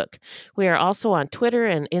Facebook. We are also on Twitter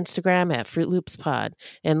and Instagram at Fruit Loops Pod,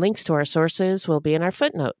 and links to our sources will be in our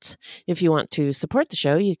footnotes. If you want to support the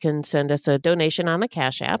show, you can send us a donation on the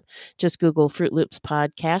Cash App. Just Google Fruit Loops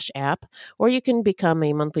Pod Cash App, or you can become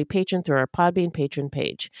a monthly patron through our Podbean patron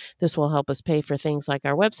page. This will help us pay for things like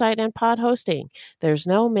our website and pod hosting. There's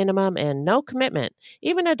no minimum and no commitment.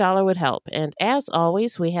 Even $1 would help. And as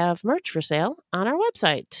always, we have merch for sale on our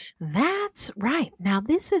website. That's right. Now,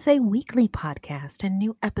 this is a weekly podcast and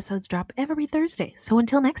new episodes drop every Thursday. So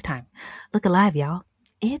until next time, look alive, y'all.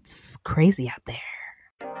 It's crazy out there.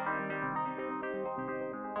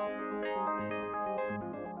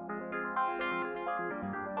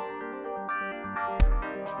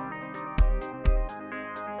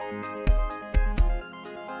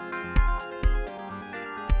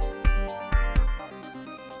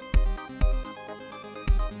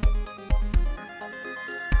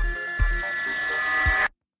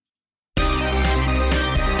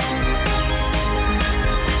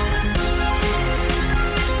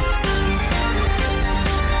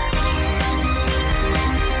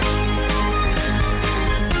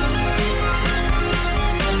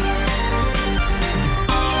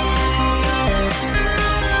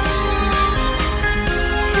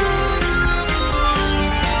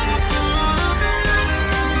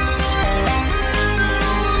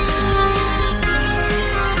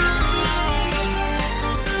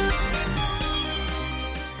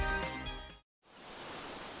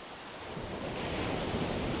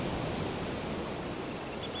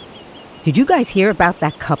 Did you guys hear about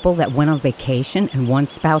that couple that went on vacation and one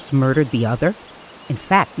spouse murdered the other? In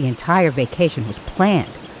fact, the entire vacation was planned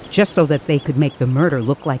just so that they could make the murder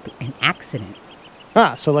look like an accident.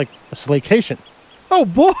 So like a slaycation. Oh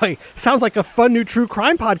boy, sounds like a fun new true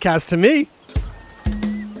crime podcast to me.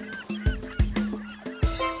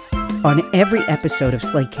 On every episode of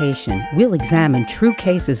Slaycation, we'll examine true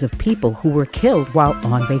cases of people who were killed while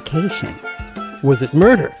on vacation. Was it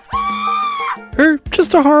murder? Or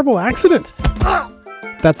just a horrible accident?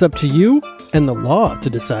 That's up to you and the law to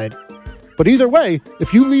decide. But either way,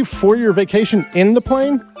 if you leave for your vacation in the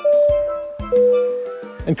plane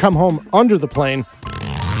and come home under the plane,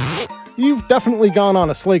 you've definitely gone on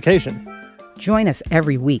a slaycation. Join us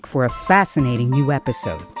every week for a fascinating new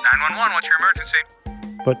episode. 911, what's your emergency?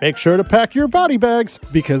 But make sure to pack your body bags,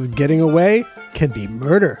 because getting away can be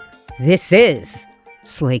murder. This is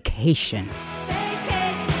Slaycation.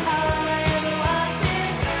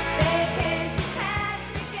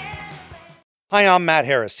 Hi, I'm Matt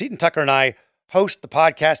Harris. Seton Tucker and I host the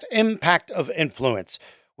podcast Impact of Influence,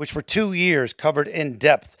 which for 2 years covered in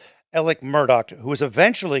depth Alec Murdaugh, who was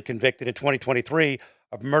eventually convicted in 2023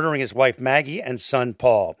 of murdering his wife Maggie and son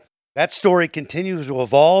Paul. That story continues to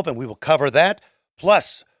evolve, and we will cover that.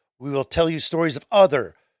 Plus, we will tell you stories of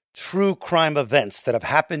other true crime events that have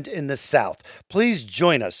happened in the South. Please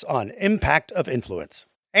join us on Impact of Influence.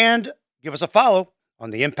 And give us a follow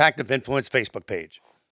on the Impact of Influence Facebook page.